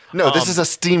options. No, this is a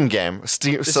Steam game. So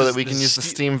that we can this use the is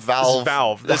Steam This Valve. is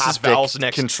Valve. the This is haptic Valve's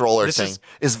next controller this thing.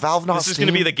 Is Valve not? This is going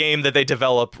to be the game that they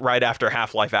develop right after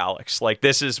Half-Life Alyx. Like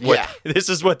this is what this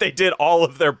is what they did all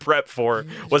of their prep for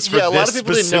was for Yeah, a lot this of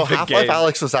people didn't know specific Half-Life game.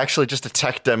 Alyx was actually just a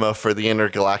tech demo for the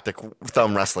Intergalactic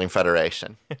Thumb Wrestling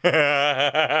Federation.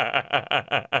 That's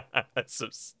so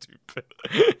stupid.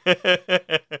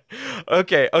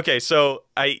 Okay. So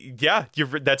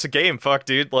that's a game. Fuck,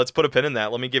 dude. Let's put a pin in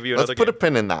that. Let me give you another Let's put game. a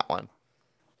pin in that one.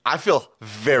 I feel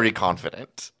very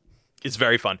confident. It's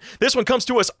very fun. This one comes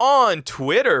to us on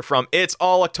Twitter from It's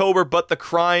All October, but the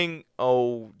crying.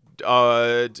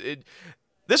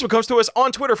 This one comes to us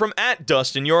on Twitter from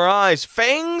 @DustInYourEyes,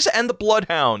 Fangs and the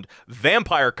Bloodhound,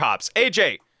 Vampire Cops.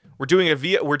 AJ, we're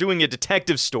doing a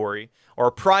detective story or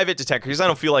a private detective because I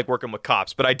don't feel like working with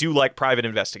cops, but I do like private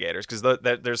investigators because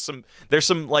there's some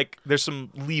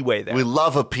leeway there. We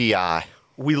love a PI.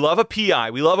 We love a PI.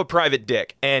 We love a private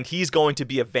dick, and he's going to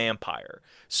be a vampire.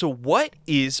 So what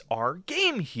is our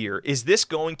game here? Is this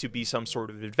going to be some sort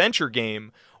of adventure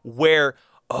game where,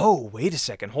 oh, wait a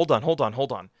second. Hold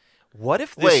on. What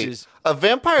if this is... a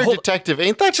vampire detective,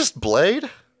 ain't that just Blade?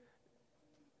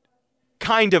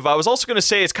 Kind of. I was also going to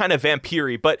say it's kind of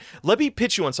vampire-y, but let me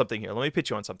pitch you on something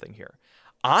here.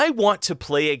 I want to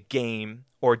play a game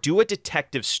or do a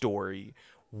detective story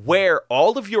where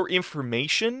all of your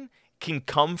information can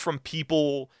come from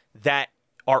people that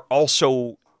are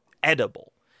also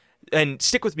edible. And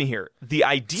stick with me here. The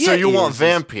idea So you is... want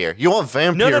vampire. You want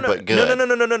vampire, but good.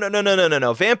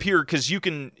 No. Vampire, because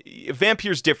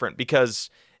Vampire's different because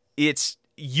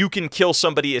you can kill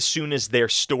somebody as soon as their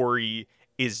story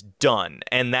is done.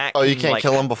 And that Oh, you can't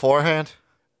kill them beforehand?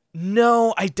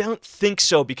 No, I don't think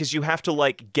so because you have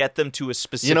to get them to a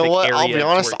specific You know what? area I'll be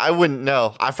honest, where... I wouldn't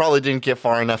know. I probably didn't get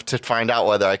far enough to find out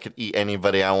whether I could eat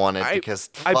anybody I wanted because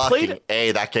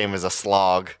that game is a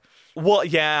slog. Well,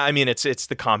 yeah, I mean it's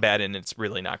the combat and it's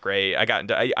really not great. I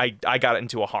got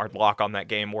into a hard lock on that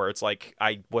game where it's like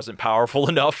I wasn't powerful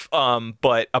enough,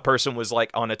 but a person was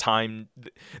on a time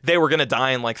they were gonna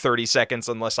die in 30 seconds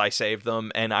unless I saved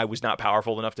them, and I was not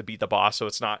powerful enough to beat the boss, so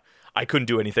I couldn't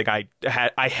do anything. I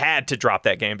had to drop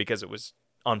that game because it was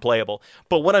unplayable.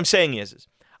 But what I'm saying is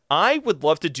I would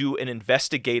love to do an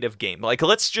investigative game.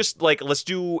 Let's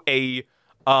do a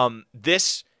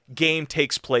this game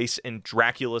takes place in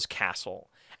Dracula's castle,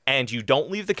 and you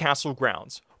don't leave the castle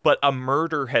grounds, but a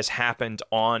murder has happened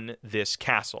on this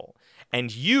castle,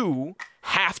 and you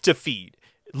have to feed.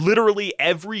 Literally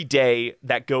every day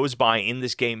that goes by in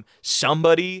this game,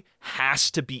 somebody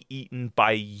has to be eaten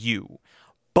by you.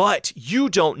 But you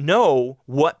don't know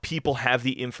what people have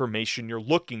the information you're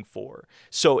looking for.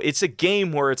 So it's a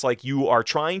game where it's you are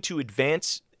trying to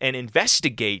advance and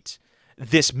investigate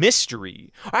this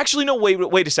mystery. Actually, no,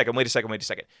 wait a second.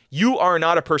 You are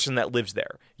not a person that lives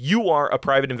there. You are a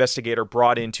private investigator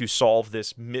brought in to solve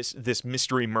this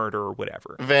mystery murder or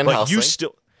whatever. Van Helsing.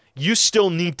 You still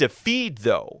need to feed,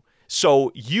 though.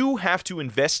 So you have to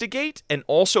investigate and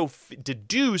also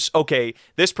deduce, okay,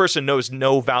 this person knows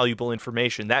no valuable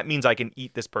information. That means I can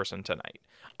eat this person tonight.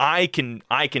 I can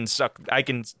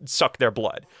suck their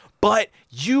blood. But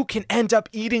you can end up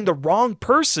eating the wrong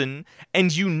person,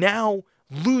 and you now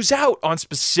lose out on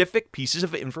specific pieces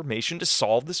of information to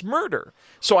solve this murder.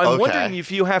 So I'm wondering if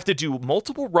you have to do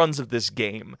multiple runs of this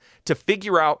game to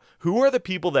figure out who are the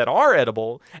people that are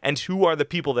edible and who are the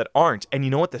people that aren't. And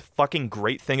you know what the fucking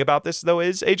great thing about this, though,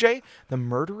 is, AJ? The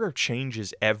murderer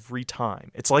changes every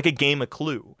time. It's like a game of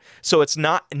Clue. So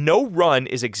no run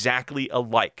is exactly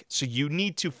alike. So you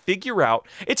need to figure out,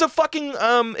 it's a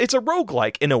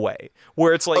roguelike in a way,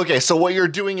 where it's okay, so what you're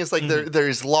doing is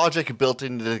there's logic built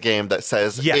into the game that says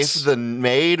if the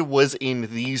maid was in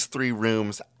these 3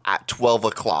 rooms at 12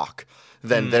 o'clock,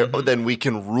 then we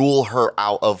can rule her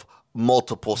out of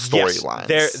multiple storylines.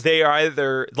 Yes, they are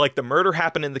either the murder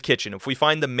happened in the kitchen. If we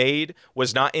find the maid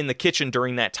was not in the kitchen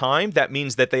during that time, that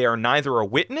means that they are neither a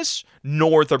witness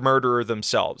nor the murderer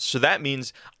themselves. So that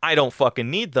means I don't fucking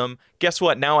need them. Guess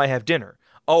what? Now I have dinner.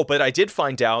 Oh, but I did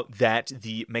find out that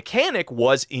the mechanic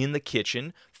was in the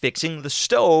kitchen fixing the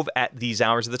stove at these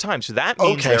hours of the time. So that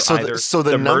means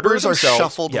the numbers are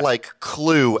shuffled like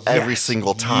Clue every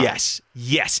single time.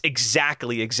 Yes,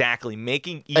 exactly.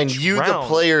 Making each and you, round, the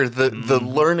player, the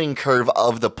learning curve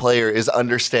of the player is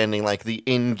understanding the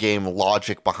in-game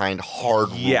logic behind hard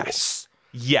rules.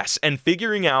 Yes, and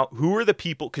figuring out who are the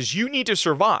people, because you need to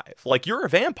survive. Like, you're a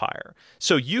vampire,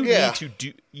 so you need to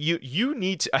do you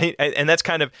need to, and that's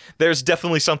kind of, there's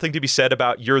definitely something to be said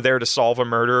about you're there to solve a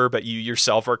murder, but you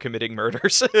yourself are committing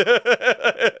murders.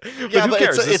 But who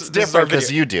cares? It's different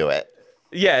because you do it.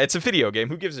 Yeah, it's a video game.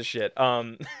 Who gives a shit?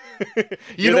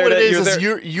 You know what it is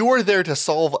you are there to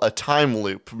solve a time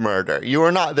loop murder. You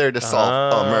are not there to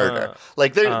solve a murder.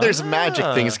 Like, there's magic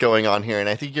things going on here, and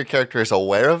I think your character is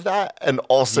aware of that and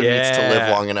also needs to live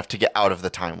long enough to get out of the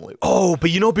time loop. Oh,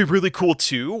 but you know what'd be really cool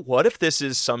too? What if this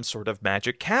is some sort of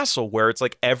magic castle where it's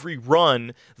like every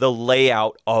run, the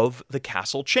layout of the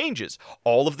castle changes.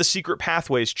 All of the secret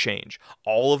pathways change.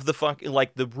 All of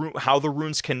the how the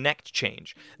runes connect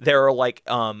change. There are like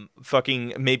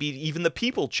maybe even the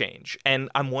people change. And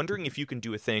I'm wondering if you can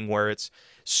do a thing where it's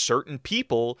certain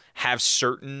people have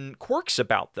certain quirks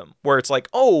about them, where it's like,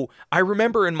 oh, I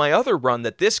remember in my other run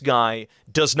that this guy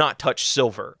does not touch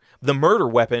silver. The murder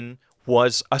weapon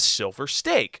was a silver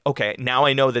stake. Okay, now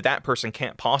I know that person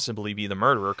can't possibly be the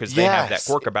murderer because they have that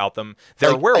quirk about them.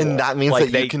 They're werewolves. And that means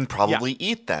that you can probably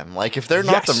eat them. Like, if they're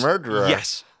not the murderer.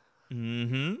 Yes.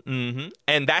 And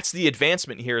that's the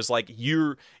advancement here, is like,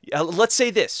 let's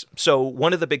say this. So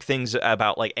one of the big things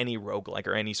about like any roguelike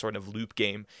or any sort of loop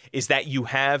game is that you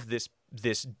have this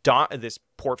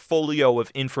portfolio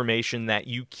of information that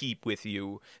you keep with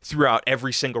you throughout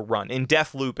every single run. In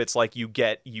Deathloop, it's like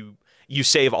you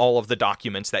save all of the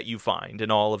documents that you find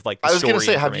and all of like the story. I was going to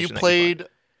say, have you played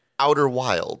Outer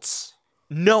Wilds?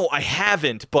 No, I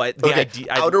haven't, but the idea...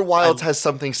 Outer Wilds has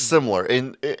something similar.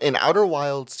 In Outer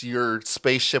Wilds, your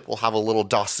spaceship will have a little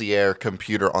dossier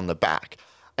computer on the back.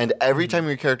 And every time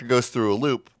your character goes through a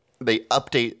loop, they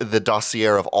update the dossier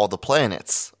of all the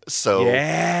planets. So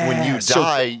when you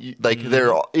die,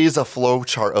 there is a flow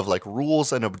chart of like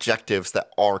rules and objectives that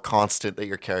are constant that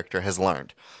your character has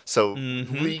learned. So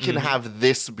we can have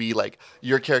this be like,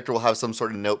 your character will have some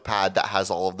sort of notepad that has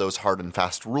all of those hard and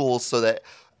fast rules, so that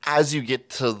as you get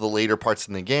to the later parts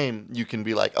in the game, you can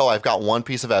be like, oh, I've got one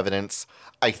piece of evidence.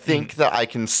 I think that I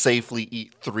can safely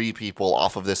eat 3 people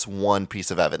off of this one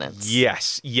piece of evidence.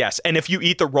 Yes. And if you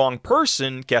eat the wrong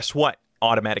person, guess what?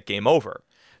 Automatic game over.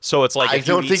 So it's like, I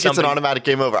don't think it's an automatic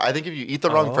game over. I think if you eat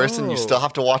the wrong person, you still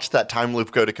have to watch that time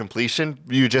loop go to completion.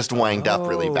 You just wanged up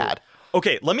really bad.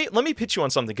 Okay, let me pitch you on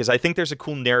something, because I think there's a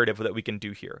cool narrative that we can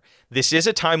do here. This is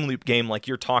a time loop game like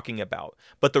you're talking about,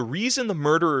 but the reason the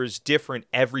murderer is different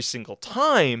every single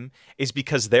time is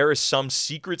because there is some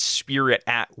secret spirit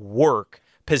at work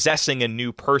possessing a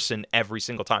new person every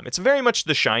single time. It's very much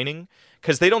The Shining,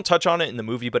 because they don't touch on it in the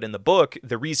movie, but in the book,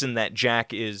 the reason that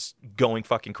Jack is going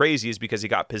fucking crazy is because he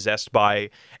got possessed by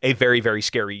a very, very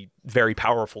scary, very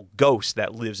powerful ghost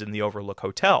that lives in the Overlook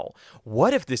Hotel.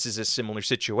 What if this is a similar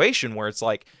situation where it's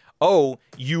like, oh,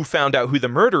 you found out who the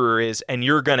murderer is and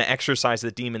you're going to exorcise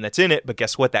the demon that's in it, but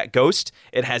guess what? That ghost,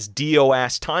 it has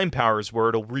DOS time powers where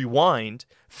it'll rewind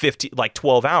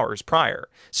 12 hours prior.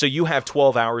 So you have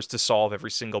 12 hours to solve every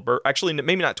single actually,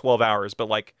 maybe not 12 hours, but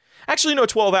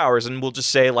 12 hours, and we'll just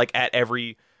say like at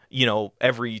every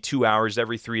 2 hours,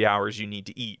 every 3 hours you need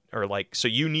to eat, or like, so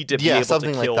you need to be able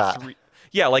to kill like that. 3.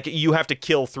 Yeah, like you have to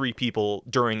kill 3 people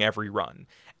during every run.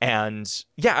 And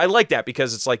yeah, I like that,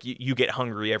 because it's like you get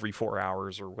hungry every 4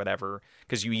 hours or whatever,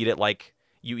 because you eat at like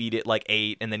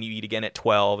 8, and then you eat again at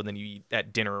 12, and then you eat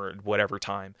at dinner at whatever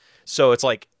time. So it's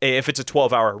like, if it's a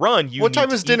 12-hour run, what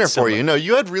time is dinner for you? No,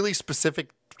 you had really specific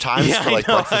times for like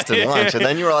breakfast and lunch, and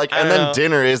then you were like, and then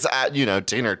dinner is at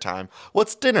dinner time.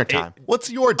 What's dinner time? What's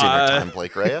your dinner time,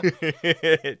 Blake Rhea?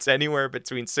 It's anywhere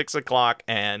between 6 o'clock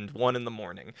and 1 in the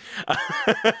morning.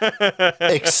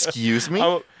 Excuse me?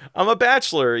 I'm a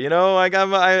bachelor, I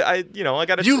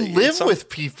got. You live with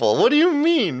people. What do you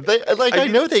mean? I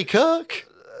know they cook.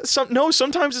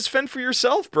 Sometimes it's fend for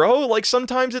yourself, bro. Like,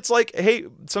 sometimes it's like, hey,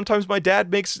 sometimes my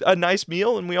dad makes a nice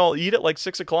meal and we all eat at like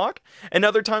 6 o'clock, and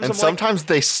other times sometimes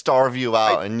they starve you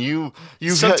out, and you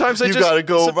gotta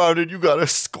go around and you gotta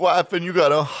squap and you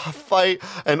gotta fight,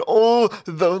 and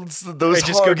those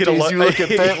hard days you look at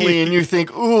Bentley and you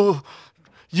think, ooh,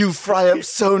 you fry up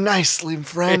so nicely,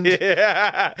 friend.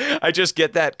 Yeah, I just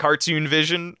get that cartoon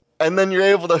vision. And then you're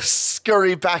able to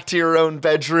scurry back to your own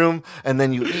bedroom, and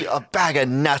then you eat a bag of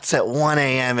nuts at 1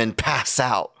 a.m. and pass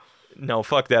out. No,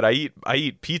 fuck that. I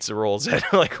eat pizza rolls at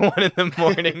like 1 in the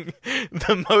morning.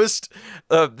 The most,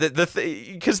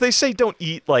 because they say don't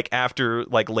eat like after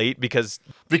like late, because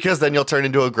then you'll turn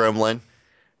into a gremlin.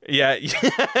 Yeah,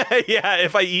 yeah.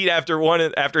 If I eat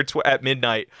at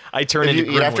midnight, I turn into. If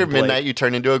you eat after midnight, Blake. You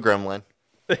turn into a gremlin.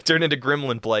 They turn into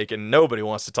Gremlin Blake, and nobody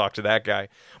wants to talk to that guy.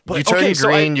 But you turn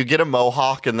green, you get a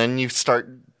mohawk, and then you start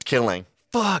killing.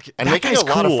 Fuck. And that making guy's a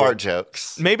lot of cool. fart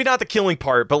jokes. Maybe not the killing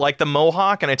part, but like the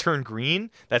mohawk and I turn green.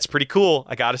 That's pretty cool,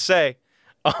 I gotta say.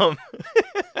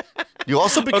 You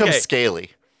also become Okay.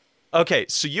 scaly. Okay,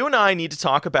 so you and I need to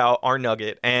talk about our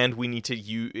nugget, and we need to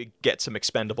get some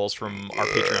expendables from our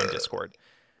Patreon Discord.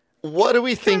 What are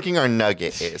we thinking our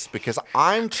nugget is? Because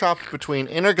I'm trapped between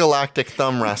intergalactic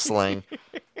thumb wrestling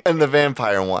and the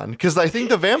vampire one. Because I think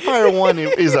the vampire one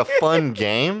is a fun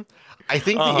game. I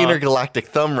think the intergalactic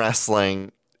thumb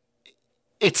wrestling,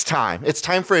 it's time. It's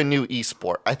time for a new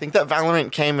esport. I think that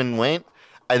Valorant came and went.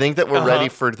 I think that we're ready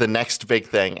for the next big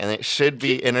thing, and it should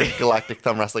be intergalactic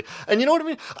thumb wrestling. And you know what I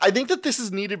mean? I think that this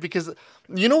is needed because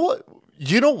you know what?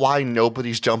 You know why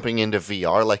nobody's jumping into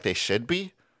VR like they should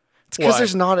be? It's because Why?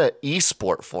 there's not an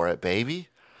esport for it, baby.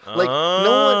 Like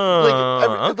no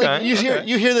one, like you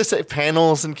hear this at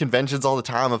panels and conventions all the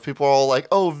time of people are all like,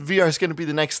 "Oh, VR is going to be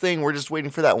the next thing. We're just waiting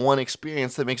for that one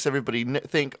experience that makes everybody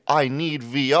think I need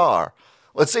VR."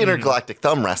 Well, it's intergalactic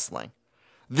thumb wrestling.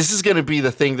 This is going to be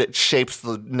the thing that shapes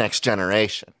the next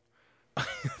generation.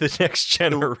 The next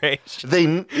generation. They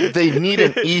need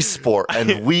an esport,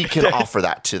 and we can offer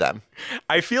that to them.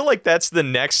 I feel like that's the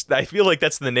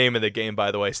name of the game,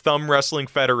 by the way. Thumb Wrestling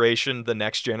Federation, the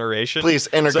next generation. Please,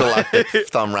 intergalactic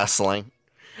thumb wrestling.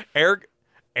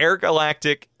 Air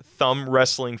Galactic Thumb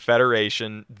Wrestling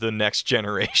Federation, the next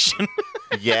generation.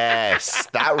 Yes,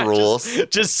 that rules.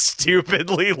 Just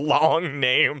stupidly long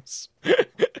names.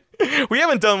 We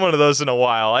haven't done one of those in a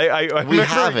while. I We remember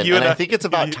haven't, you and I think it's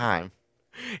about time.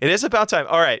 It is about time.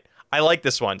 All right. I like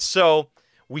this one. So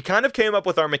we kind of came up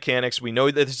with our mechanics. We know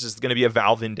that this is going to be a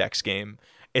Valve Index game.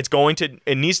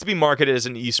 It needs to be marketed as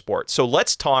an esport. So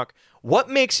let's talk.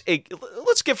 Let's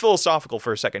get philosophical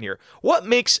for a second here. What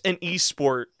makes an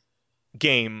esport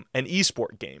game an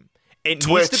esport game? It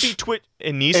needs to be Twitch.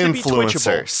 It needs to be Twitchable.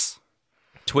 Influencers.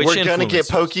 Twitch We're gonna get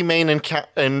influencers. Pokimane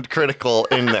and Critical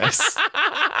in this.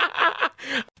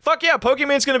 Fuck yeah,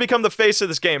 Pokemon's gonna become the face of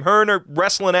this game. Her and her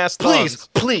wrestling ass thumbs.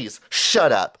 Please,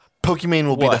 shut up. Pokimane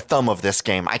will be What? the thumb of this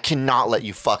game. I cannot let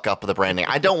you fuck up the branding.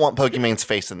 I don't want Pokimane's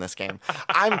face in this game.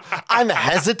 I'm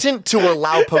hesitant to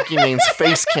allow Pokimane's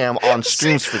face cam on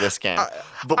streams for this game.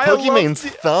 But I love Pokimane's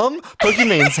thumb,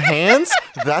 Pokimane's hands,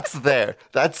 that's there.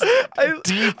 That's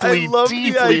deeply love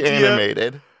the idea.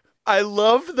 animated. I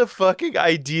love the fucking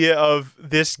idea of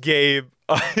this game,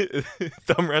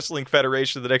 Thumb Wrestling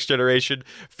Federation, the next generation,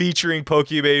 featuring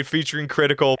Pokimane, featuring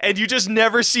Critical, and you just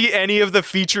never see any of the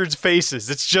featured faces.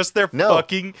 It's just their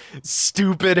fucking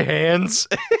stupid hands.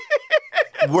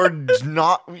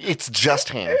 It's just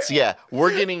hands. Yeah,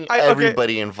 we're getting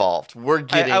everybody involved. We're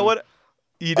getting.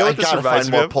 You know what this gotta reminds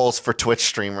find me more of? polls for Twitch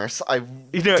streamers.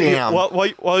 Damn.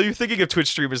 While you're thinking of Twitch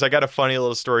streamers, I got a funny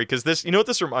little story because this. You know what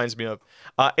this reminds me of?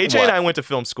 AJ and I went to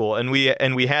film school, and we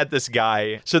had this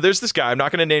guy. So there's this guy. I'm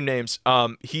not going to name names.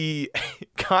 He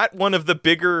got one of the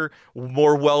bigger,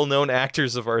 more well-known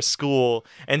actors of our school,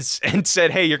 and said,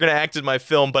 "Hey, you're going to act in my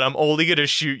film, but I'm only going to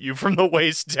shoot you from the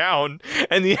waist down."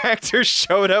 And the actor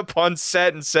showed up on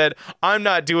set and said, "I'm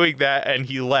not doing that," and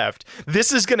he left.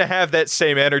 This is going to have that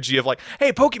same energy of like,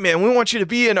 "Hey, Pokemon, we want you to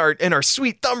be in our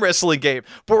sweet thumb wrestling game,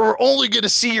 but we're only going to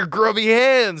see your grubby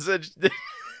hands."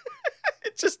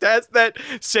 It just has that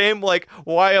same like,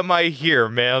 why am I here,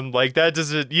 man? Like that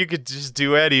doesn't. You could just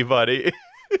do anybody.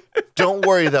 Don't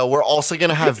worry though, we're also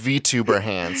gonna have VTuber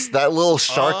hands. That little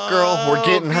shark girl, we're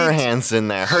getting her hands in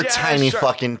there. Her tiny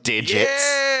fucking digits.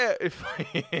 Yeah.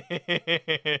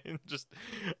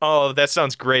 That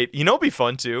sounds great. You know, it'd be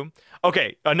fun too.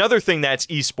 Okay, another thing that's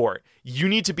esport. You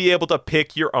need to be able to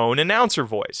pick your own announcer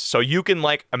voice. So you can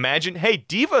like imagine, hey,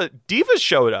 Diva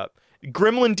showed up.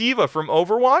 Gremlin Diva from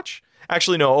Overwatch.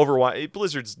 Actually, no, Overwatch.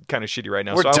 Blizzard's kind of shitty right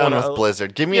now. We're done with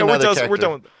Blizzard. Give me another character. We're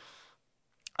done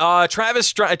with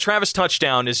Travis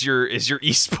Touchdown is your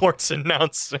esports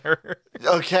announcer.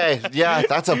 Okay, yeah,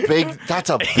 that's a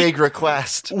big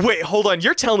request. Wait, hold on.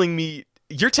 You're telling me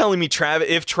Travis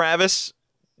Travis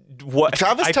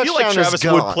I Touchdown feel like Travis is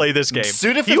gone. would play this game.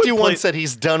 Suda51 said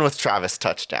he's done with Travis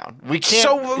Touchdown. We can't.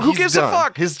 So who gives a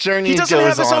fuck? His journey He doesn't goes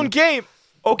have his on. own game.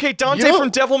 Okay, Dante from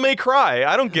Devil May Cry.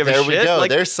 I don't give a shit. There we go. Like,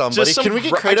 there's somebody. Can we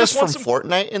get Kratos from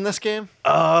Fortnite in this game?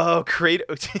 Oh,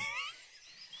 Kratos.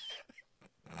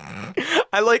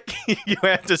 I like you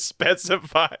have to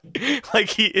specify like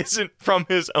he isn't from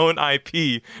his own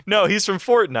IP. No, he's from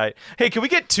Fortnite. Hey, can we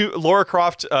get Lara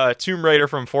Croft Tomb Raider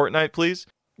from Fortnite, please?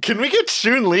 Can we get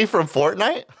Chun Li from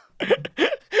Fortnite?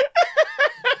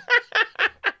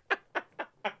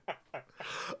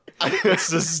 It's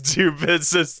so stupid. It's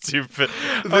so stupid.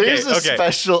 There's a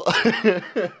special.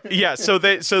 Yeah. So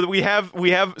we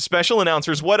have special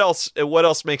announcers. What else? What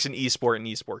else makes an esport an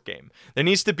esport game? There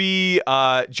needs to be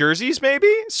jerseys,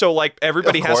 maybe. So like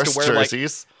everybody Of course, has to wear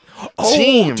jerseys. Oh,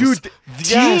 Teams. dude,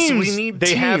 Yes, teams. we need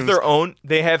They have teams. their own.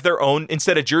 They have their own.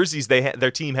 Instead of jerseys,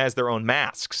 their team has their own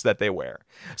masks that they wear.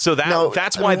 So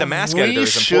that's why the mask editor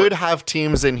is should important. have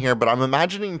teams in here, but I'm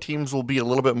imagining teams will be a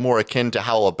little bit more akin to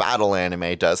how a battle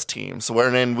anime does teams,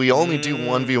 wherein we only do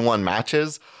 1v1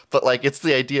 matches. But like it's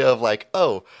the idea of like,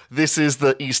 oh, this is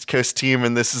the East Coast team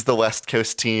and this is the West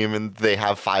Coast team, and they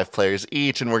have 5 players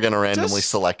each, and we're gonna randomly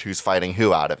select who's fighting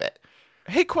who out of it.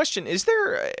 Hey, question: is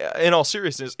there, in all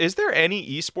seriousness, is there any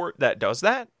esport that does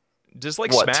that? Does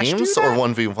like What, Smash teams do that? or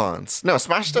 1v1s? No,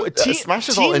 Smash Smash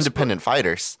is all teams- independent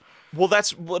fighters. Well,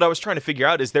 that's what I was trying to figure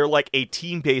out. Is there like a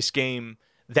team-based game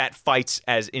that fights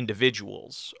as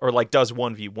individuals or like does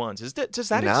 1v1s? Does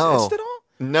that No. exist at all?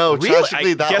 No, Really?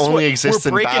 tragically, that Guess only what? exists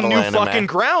in We're breaking battle new anime. fucking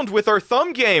ground with our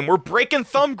thumb game. We're breaking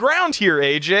thumb ground here,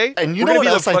 AJ. And you We're know gonna what be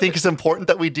the else I think fucking- is important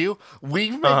that we do? We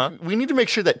need to make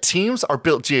sure that teams are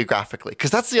built geographically,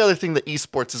 because that's the other thing that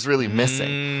esports is really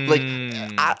missing. Like,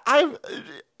 I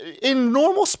in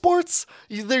normal sports,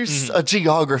 there's a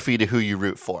geography to who you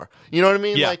root for. You know what I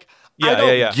mean? Yeah. Like, Yeah, I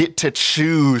don't yeah. get to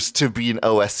choose to be an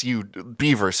OSU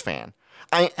Beavers fan.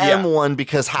 I am one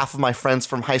because half of my friends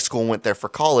from high school went there for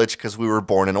college because we were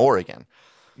born in Oregon.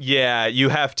 Yeah, you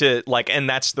have to like, and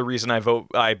that's the reason I vote.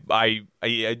 I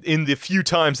in the few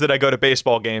times that I go to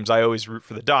baseball games, I always root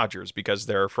for the Dodgers because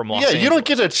they're from Los Angeles. You don't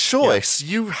get a choice.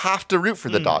 You have to root for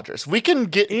the Dodgers. We can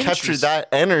capture Interesting. that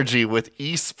energy with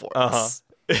esports.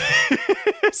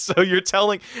 So you're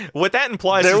telling what that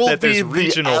implies There is will that be there's the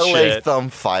regional LA shit. Thumb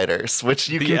Fighters, which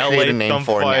you The can LA create a name Thumb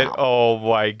for fight. now. Oh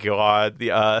my god, the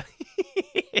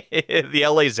the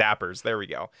LA Zappers. There we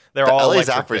go. They're The all LA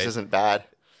electric Zappers based. isn't bad.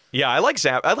 Yeah, I like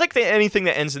Zap. I like anything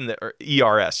that ends in the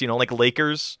ERS. You know, like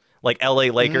Lakers, like LA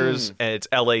Lakers, and it's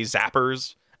LA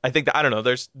Zappers. I think that I don't know.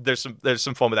 There's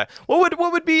some fun with that. What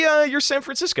would be your San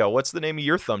Francisco? What's the name of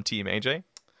your thumb team, AJ?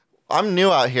 I'm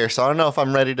new out here, so I don't know if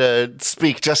I'm ready to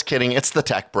speak. Just kidding. It's the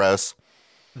Tech Bros.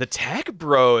 The Tech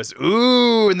Bros.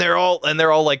 Ooh, and they're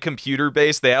all like computer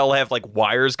based. They all have like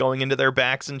wires going into their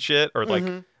backs and shit, or like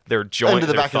their joint Into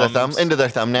the their back of their thumb. thumbs. Into their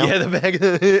thumbnail. Yeah, the back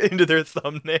into their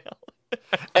thumbnail.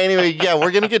 Anyway, yeah,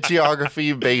 we're gonna get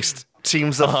geography-based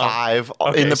teams of 5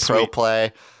 Okay, in the pro sweet.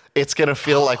 play. It's gonna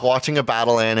feel like watching a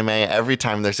battle anime every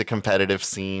time there's a competitive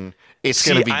scene. It's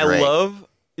gonna be great.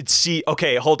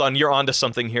 Okay, hold on. You're onto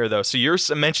something here, though. So you're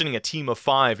mentioning a team of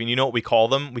 5, and you know what we call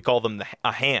them? We call them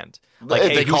a hand. Like, They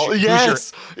hey, call- who's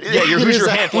yes! who's It who's is your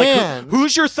a hand? Like, hand.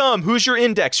 who's your thumb? Who's your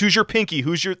index? Who's your pinky?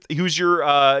 Who's your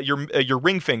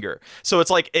ring finger? So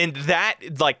it's like, and that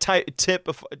like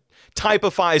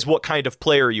typifies what kind of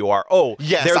player you are. Oh,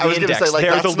 Yes, they're the I was index. gonna say like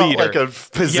they're that's the not leader. like a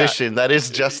position. That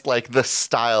is just like the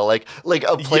style. Like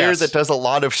a player Yes. that does a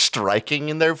lot of striking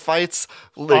in their fights,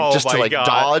 like Oh just to my like God.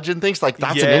 dodge and things. Like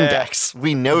that's an Yeah. index.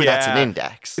 We know that's an Yeah.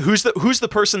 index. Who's the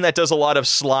person that does a lot of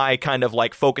sly kind of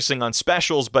like focusing on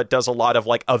specials but does a lot of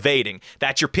like evading?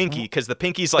 That's your pinky, because the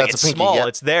pinky's like That's it's a pinky, small, yeah.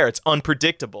 it's there, it's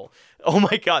unpredictable. Oh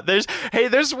my god,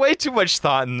 there's way too much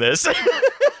thought in this.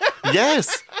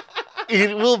 Yes.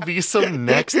 It will be some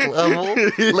next level,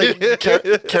 like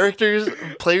characters,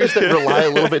 players that rely a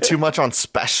little bit too much on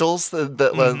specials, like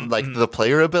the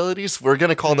player abilities. We're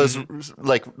gonna call those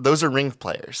like those are ring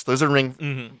players. Those are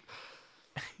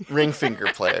ring finger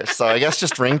players. So I guess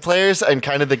just ring players, and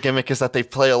kind of the gimmick is that they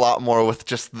play a lot more with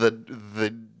just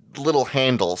the little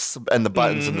handles and the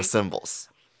buttons and the symbols.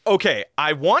 Okay,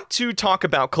 I want to talk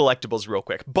about collectibles real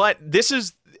quick, but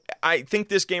I think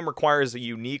this game requires a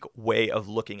unique way of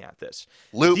looking at this.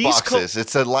 Loot These boxes.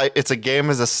 It's a game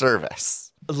as a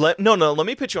service. Let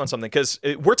me put you on something, because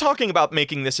we're talking about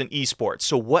making this an esport.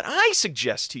 So what I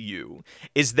suggest to you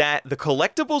is that the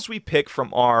collectibles we pick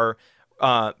from our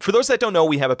for those that don't know,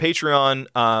 we have a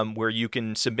Patreon where you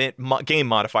can submit game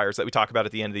modifiers that we talk about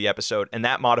at the end of the episode, and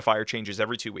that modifier changes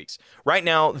every 2 weeks. Right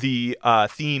now, the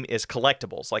theme is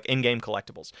collectibles, like in-game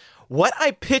collectibles. What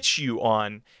I pitch you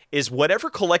on is whatever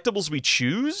collectibles we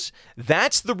choose,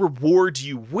 that's the reward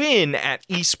you win at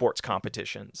esports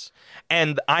competitions.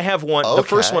 And I have one. Okay. The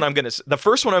first one I'm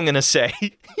gonna say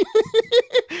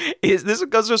is this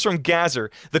goes from Gazer.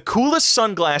 The coolest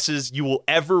sunglasses you will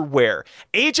ever wear.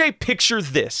 AJ, picture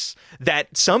this: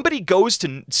 that somebody goes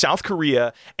to South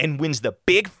Korea and wins the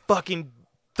big fucking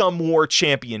Thumb War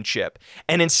Championship,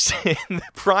 and instead the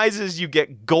prizes you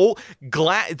get gold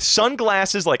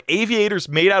sunglasses, like aviators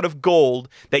made out of gold,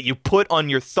 that you put on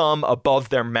your thumb above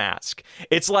their mask.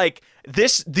 It's like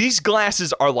these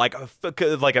glasses are like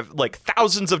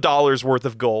thousands of dollars worth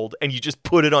of gold, and you just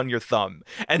put it on your thumb,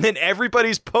 and then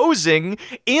everybody's posing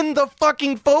in the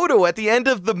fucking photo at the end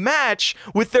of the match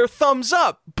with their thumbs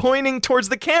up pointing towards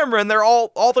the camera, and they're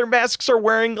all their masks are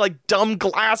wearing like dumb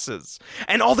glasses,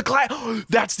 and all the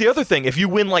that's the other thing. If you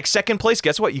win like second place,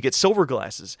 guess what? You get silver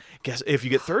glasses. Guess if you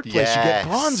get third place, you get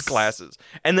bronze glasses.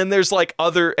 And then there's like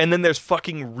there's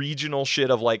fucking regional shit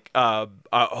of like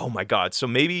oh my god. So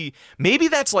maybe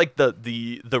that's like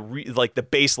the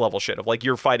base level shit of like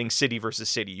you're fighting city versus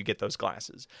city, you get those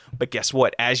glasses. But guess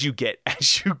what? As you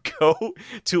go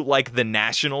to like the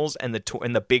nationals and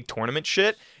the big tournament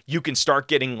shit, you can start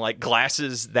getting like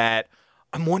glasses that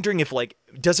I'm wondering if like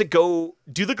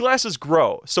do the glasses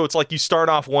grow? So it's like you start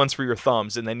off ones for your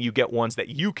thumbs and then you get ones that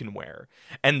you can wear.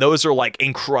 And those are like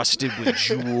encrusted with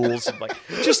jewels and like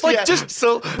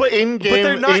but in game, but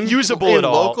they're not usable at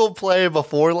all. Local play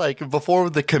before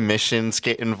the commissions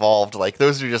get involved, like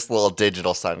those are just little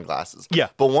digital sunglasses. Yeah.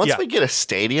 But once we get a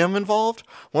stadium involved,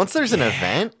 once there's an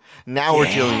event, now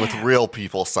we're dealing with real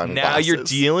people sunglasses. Now you're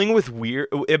dealing with weird.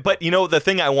 But you know the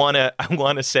thing I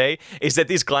wanna say is that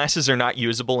these glasses are not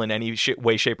usable in any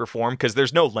way, shape, or form because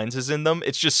there's no lenses in them.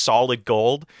 It's just solid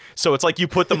gold. So it's like you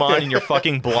put them on and you're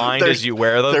fucking blind as you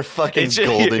wear them. They're fucking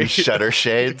golden shutter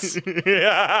shades.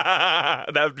 Yeah,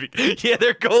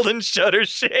 they're golden shutter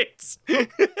shades.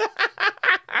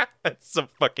 That's so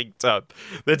fucking tough.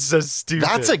 That's so stupid.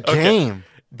 That's a game. Okay.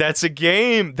 That's a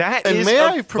game. That and is may a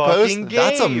I propose fucking game.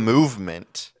 That's a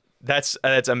movement. That's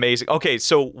amazing. Okay,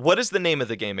 so what is the name of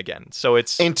the game again? So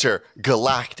it's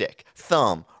Intergalactic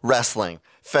Thumb Wrestling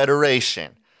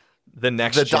Federation. The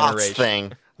next generation. Dots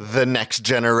thing. The next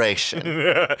generation.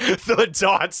 The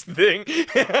dots thing.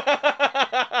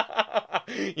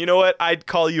 You know what? I'd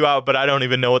call you out, but I don't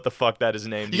even know what the fuck that is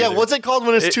named. Yeah, either. what's it called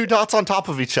when it's two dots on top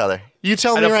of each other? You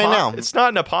tell me right now. It's not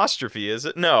an apostrophe, is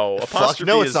it? No. Apostrophe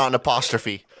no, it's not an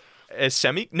apostrophe.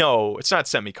 No, it's not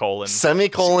semicolon.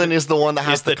 Semicolon is the one that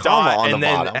has the comma on the bottom. And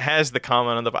then it has the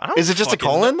comma on the bottom. Is it just a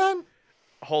colon then?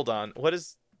 Hold on. What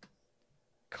is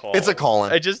colon? It's a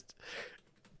colon.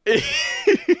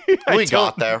 We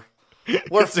got there.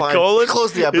 We're fine.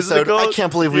 Close the episode. I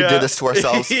can't believe we did this to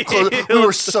ourselves. We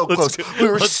were so close. We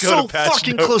were so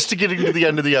fucking close to getting to the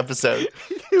end of the episode.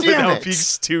 Without being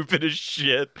stupid as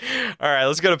shit. All right,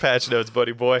 let's go to patch notes,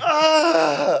 buddy boy.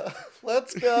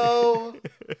 Let's go.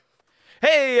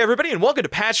 Hey, everybody, and welcome to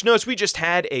Patch Notes. We just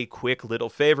had a quick little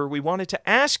favor we wanted to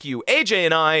ask you. AJ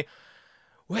and I,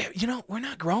 we're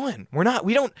not growing. We're not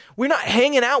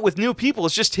hanging out with new people.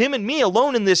 It's just him and me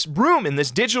alone in this room, in this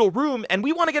digital room, and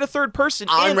we want to get a third person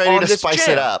in on this jam. I'm ready to spice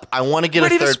it up. I want to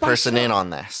get a third person in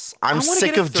on this. I'm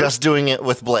sick of just doing it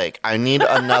with Blake. I need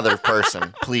another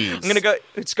person, please. I'm going to go.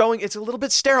 It's a little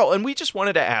bit sterile, and we just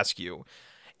wanted to ask you,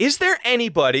 is there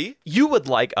anybody you would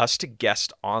like us to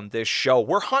guest on this show?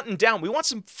 We're hunting down. We want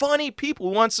some funny people.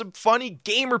 We want some funny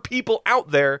gamer people out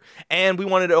there, and we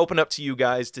wanted to open up to you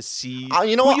guys to see.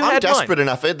 You know what? I'm desperate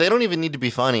enough. They don't even need to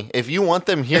be funny. If you want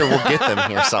them here, we'll get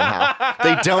them here somehow.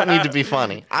 They don't need to be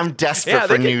funny. I'm desperate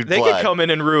for new blood. They could come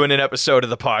in and ruin an episode of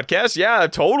the podcast. Yeah,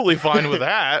 totally fine with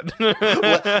that.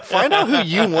 Well, find out who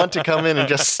you want to come in and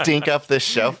just stink up this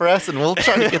show for us, and we'll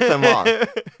try to get them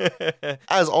on.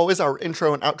 As always, our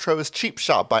intro and outro is Cheap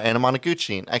Shot by Anna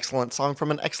Monoguchi, an excellent song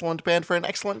from an excellent band for an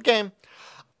excellent game.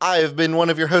 I have been one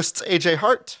of your hosts, AJ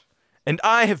Hart. And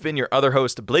I have been your other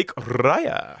host, Blake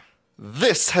Raya.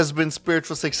 This has been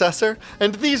Spiritual Successor,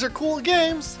 and these are cool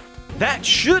games that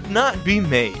should not be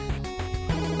made.